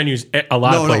secret menus at a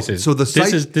lot of places. So the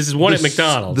site, this is one at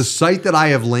McDonald's. The site that I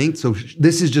have linked, so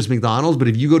this is just McDonald's, but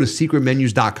if you go to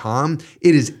secretmenus.com,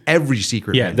 it is every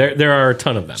secret menu. There are a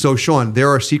ton of them. So Shawn, there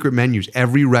are secret menus.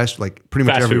 Every restaurant, pretty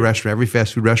much every restaurant, every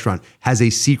fast food restaurant has a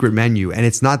secret menu, and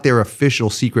it's not their official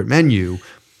secret menu.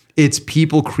 It's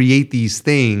people create these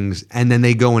things, and then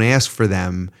they go and ask for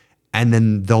them, and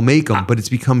then they'll make them. But it's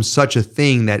become such a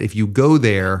thing that if you go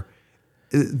there...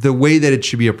 The way that it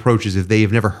should be approached is if they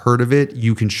have never heard of it,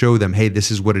 you can show them, hey,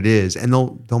 this is what it is, and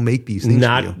they'll make these things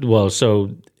for you.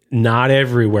 So not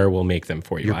everywhere will make them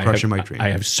for you. You're crushing my dream. I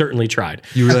have certainly tried.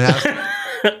 You really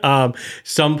have?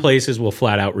 Some places will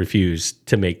flat out refuse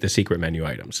to make the secret menu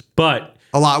items, but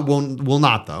a lot will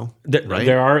not though. Right?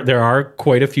 There are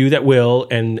quite a few that will,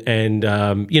 and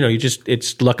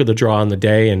it's luck of the draw on the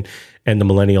day, and the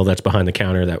millennial that's behind the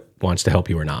counter that wants to help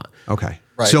you or not. Okay,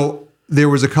 right. So. There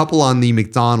was a couple on the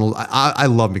McDonald's. I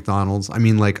love McDonald's. I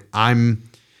mean, I'm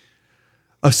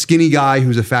a skinny guy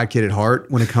who's a fat kid at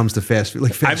heart when it comes to fast food.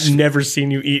 I've never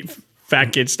seen you eat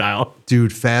fat kid style.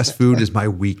 Dude, fast food is my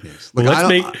weakness.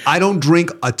 I don't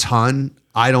drink a ton.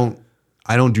 I don't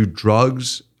do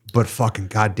drugs, but fucking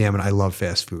goddamn it, I love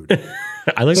fast food.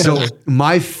 I like so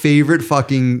my favorite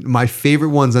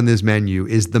ones on this menu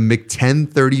is the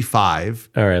McX1035.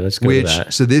 All right, let's go to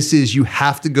that. So this is, you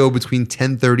have to go between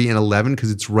 10:30 and 11 because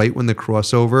it's right when the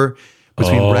crossover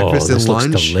between breakfast and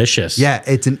lunch. Looks delicious. Yeah,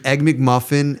 it's an Egg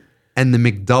McMuffin and the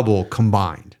McDouble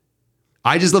combined.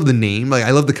 I just love the name.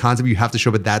 I love the concept. You have to show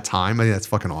up at that time. I think that's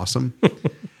fucking awesome.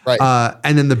 Right.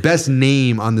 And then the best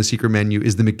name on the secret menu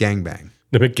is the McGangbang.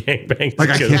 The McGangbang. I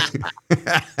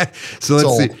can't. So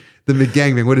let's see. The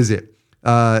McGangbang, what is it?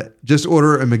 Just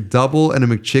order a McDouble and a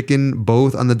McChicken,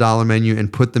 both on the dollar menu,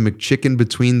 and put the McChicken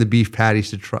between the beef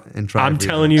patties to try. I'm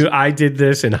telling you, I did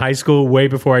this in high school way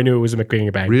before I knew it was a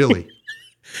McGangbang. Really?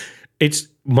 It's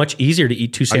much easier to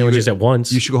eat two sandwiches at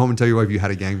once. You should go home and tell your wife you had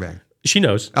a gangbang. She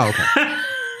knows. Oh, okay.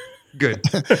 Good.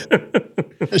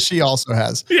 She also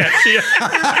has. Yeah.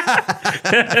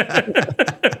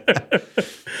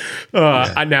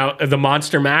 Now, the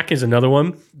Monster Mac is another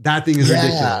one. That thing is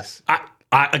ridiculous.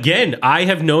 I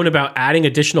have known about adding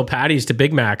additional patties to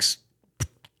Big Macs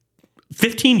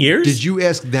 15 years. Did you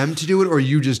ask them to do it, or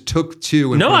you just took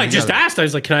two? No, I just asked. I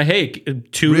was like,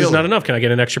 two is not enough. Can I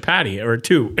get an extra patty or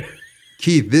two?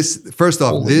 Keith, first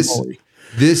off,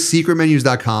 This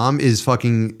secretmenus.com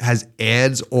has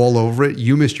ads all over it.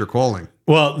 You missed your calling.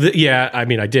 Well, yeah, I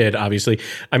mean, I did, obviously.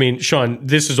 I mean, Shawn,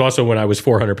 this is also when I was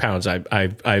 400 pounds.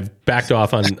 I've backed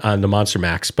off on the Monster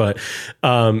Max. But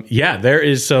yeah, there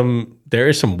is some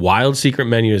wild secret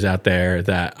menus out there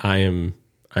that I'm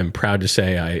proud to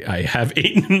say I have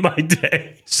eaten in my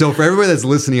day. So for everybody that's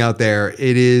listening out there,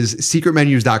 it is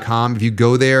secretmenus.com. If you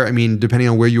go there, I mean, depending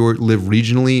on where you live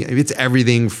regionally, it's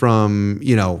everything from,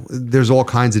 there's all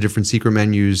kinds of different secret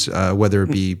menus, whether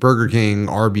it be Burger King,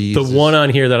 Arby's. The one on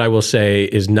here that I will say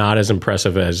is not as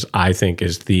impressive as I think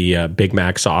is the Big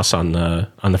Mac sauce on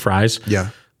the fries. Yeah.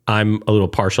 I'm a little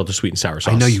partial to sweet and sour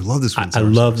sauce. I know you love the sweet and sour sauce.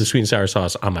 I love the sweet and sour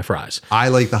sauce on my fries. I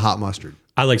like the hot mustard.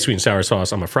 I like sweet and sour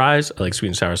sauce on my fries. I like sweet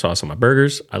and sour sauce on my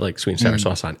burgers. I like sweet and sour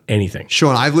sauce on anything.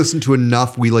 Shawn, I've listened to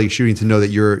enough We Like Shooting to know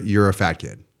that you're a fat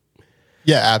kid.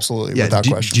 Yeah, absolutely. Yeah, without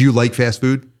question. Do you like fast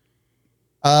food?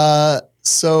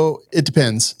 So it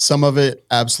depends. Some of it,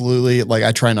 absolutely. Like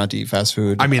I try not to eat fast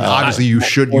food. I mean, obviously you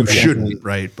shouldn't,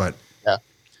 right? But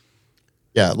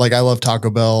yeah. Like I love Taco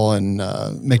Bell and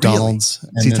McDonald's.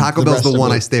 Really? See, Taco Bell's the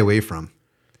one I stay away from.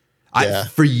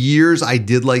 For years, I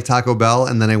did like Taco Bell,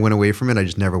 and then I went away from it. I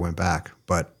just never went back.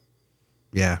 But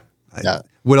yeah.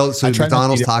 What else? So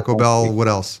McDonald's, Taco Bell. What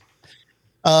else?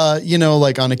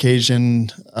 Like on occasion,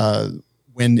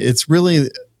 when it's really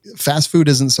fast food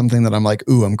isn't something that I'm like,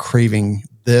 ooh, I'm craving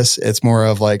this. It's more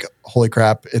of like, holy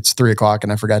crap, it's 3:00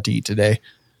 and I forgot to eat today.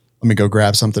 Let me go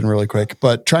grab something really quick.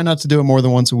 But try not to do it more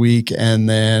than once a week. And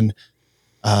then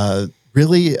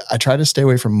really, I try to stay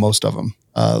away from most of them.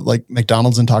 Like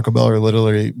McDonald's and Taco Bell are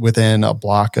literally within a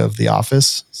block of the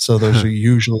office. So those are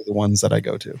usually the ones that I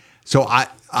go to. So I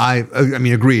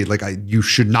mean, agreed. Like you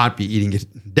should not be eating it.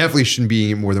 Definitely shouldn't be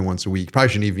eating it more than once a week. Probably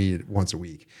shouldn't even eat it once a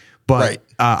week. But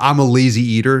I'm a lazy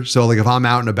eater. So like if I'm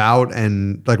out and about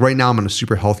and like right now I'm on a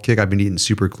super health kick, I've been eating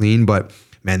super clean, but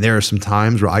man, there are some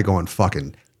times where I go on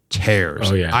fucking tears.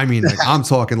 Oh yeah. I mean, like I'm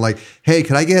talking like, hey,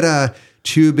 could I get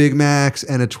 2 Big Macs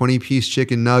and a 20-piece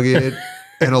chicken nugget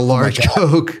and a large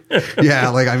Coke? Yeah.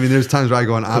 Like, I mean, there's times where I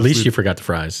go on at least you forgot the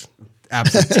fries.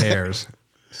 Absolute tears.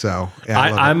 So yeah,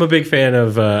 I'm a big fan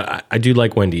of, I do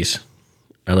like Wendy's.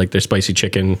 I like their spicy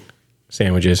chicken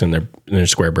sandwiches and their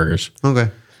square burgers. Okay.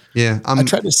 Yeah. I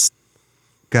try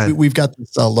to, we've got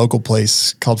this local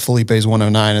place called Felipe's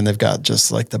 109 and they've got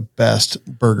just like the best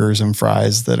burgers and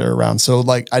fries that are around. So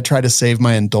like I try to save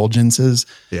my indulgences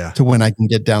to when I can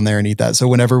get down there and eat that. So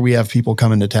whenever we have people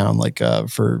come into town, like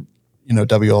for,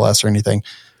 WLS or anything,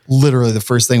 literally the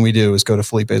first thing we do is go to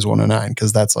Felipe's 109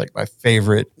 because that's like my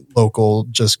favorite local,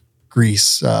 just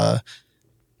grease,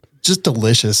 just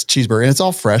delicious cheeseburger. And it's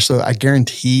all fresh. So I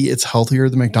guarantee it's healthier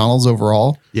than McDonald's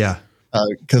overall. Yeah.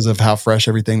 Because of how fresh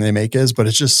everything they make is, but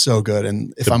it's just so good.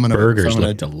 And if I'm gonna burgers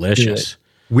look delicious.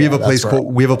 We have a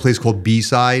place called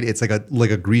B-Side. It's like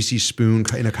a greasy spoon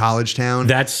in a college town.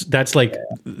 That's like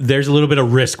there's a little bit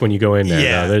of risk when you go in there.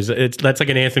 Yeah, that's like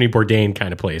an Anthony Bourdain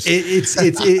kind of place.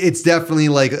 It's definitely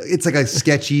like it's like a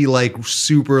sketchy like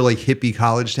super like hippie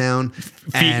college town.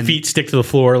 Feet stick to the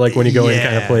floor like when you go in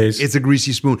kind of place. It's a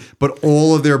greasy spoon, but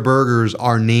all of their burgers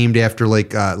are named after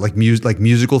like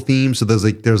musical themes. So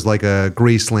there's like a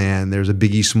Graceland, there's a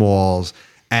Biggie Smalls,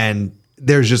 and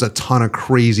there's just a ton of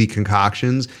crazy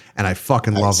concoctions, and I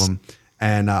fucking love them.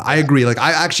 And I agree. Like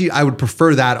I would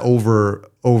prefer that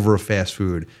over fast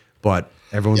food, but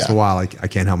every once in a while, I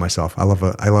can't help myself. I love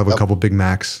a couple Big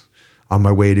Macs on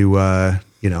my way to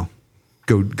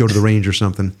go to the range or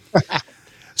something.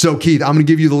 So Keith, I'm going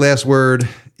to give you the last word.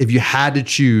 If you had to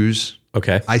choose,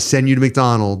 okay, I send you to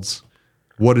McDonald's.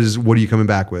 What are you coming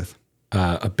back with?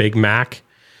 A Big Mac,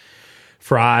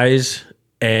 fries,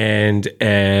 and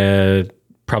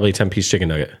probably a 10-piece chicken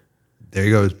nugget. There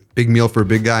you go. Big meal for a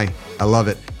big guy. I love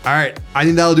it. All right. I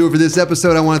think that'll do it for this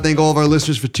episode. I want to thank all of our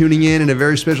listeners for tuning in, and a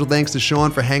very special thanks to Shawn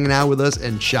for hanging out with us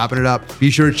and chopping it up. Be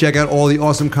sure to check out all the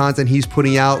awesome content he's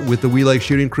putting out with the We Like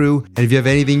Shooting crew. And if you have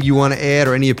anything you want to add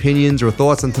or any opinions or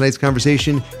thoughts on tonight's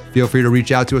conversation, feel free to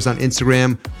reach out to us on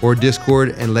Instagram or Discord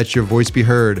and let your voice be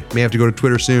heard. May have to go to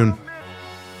Twitter soon.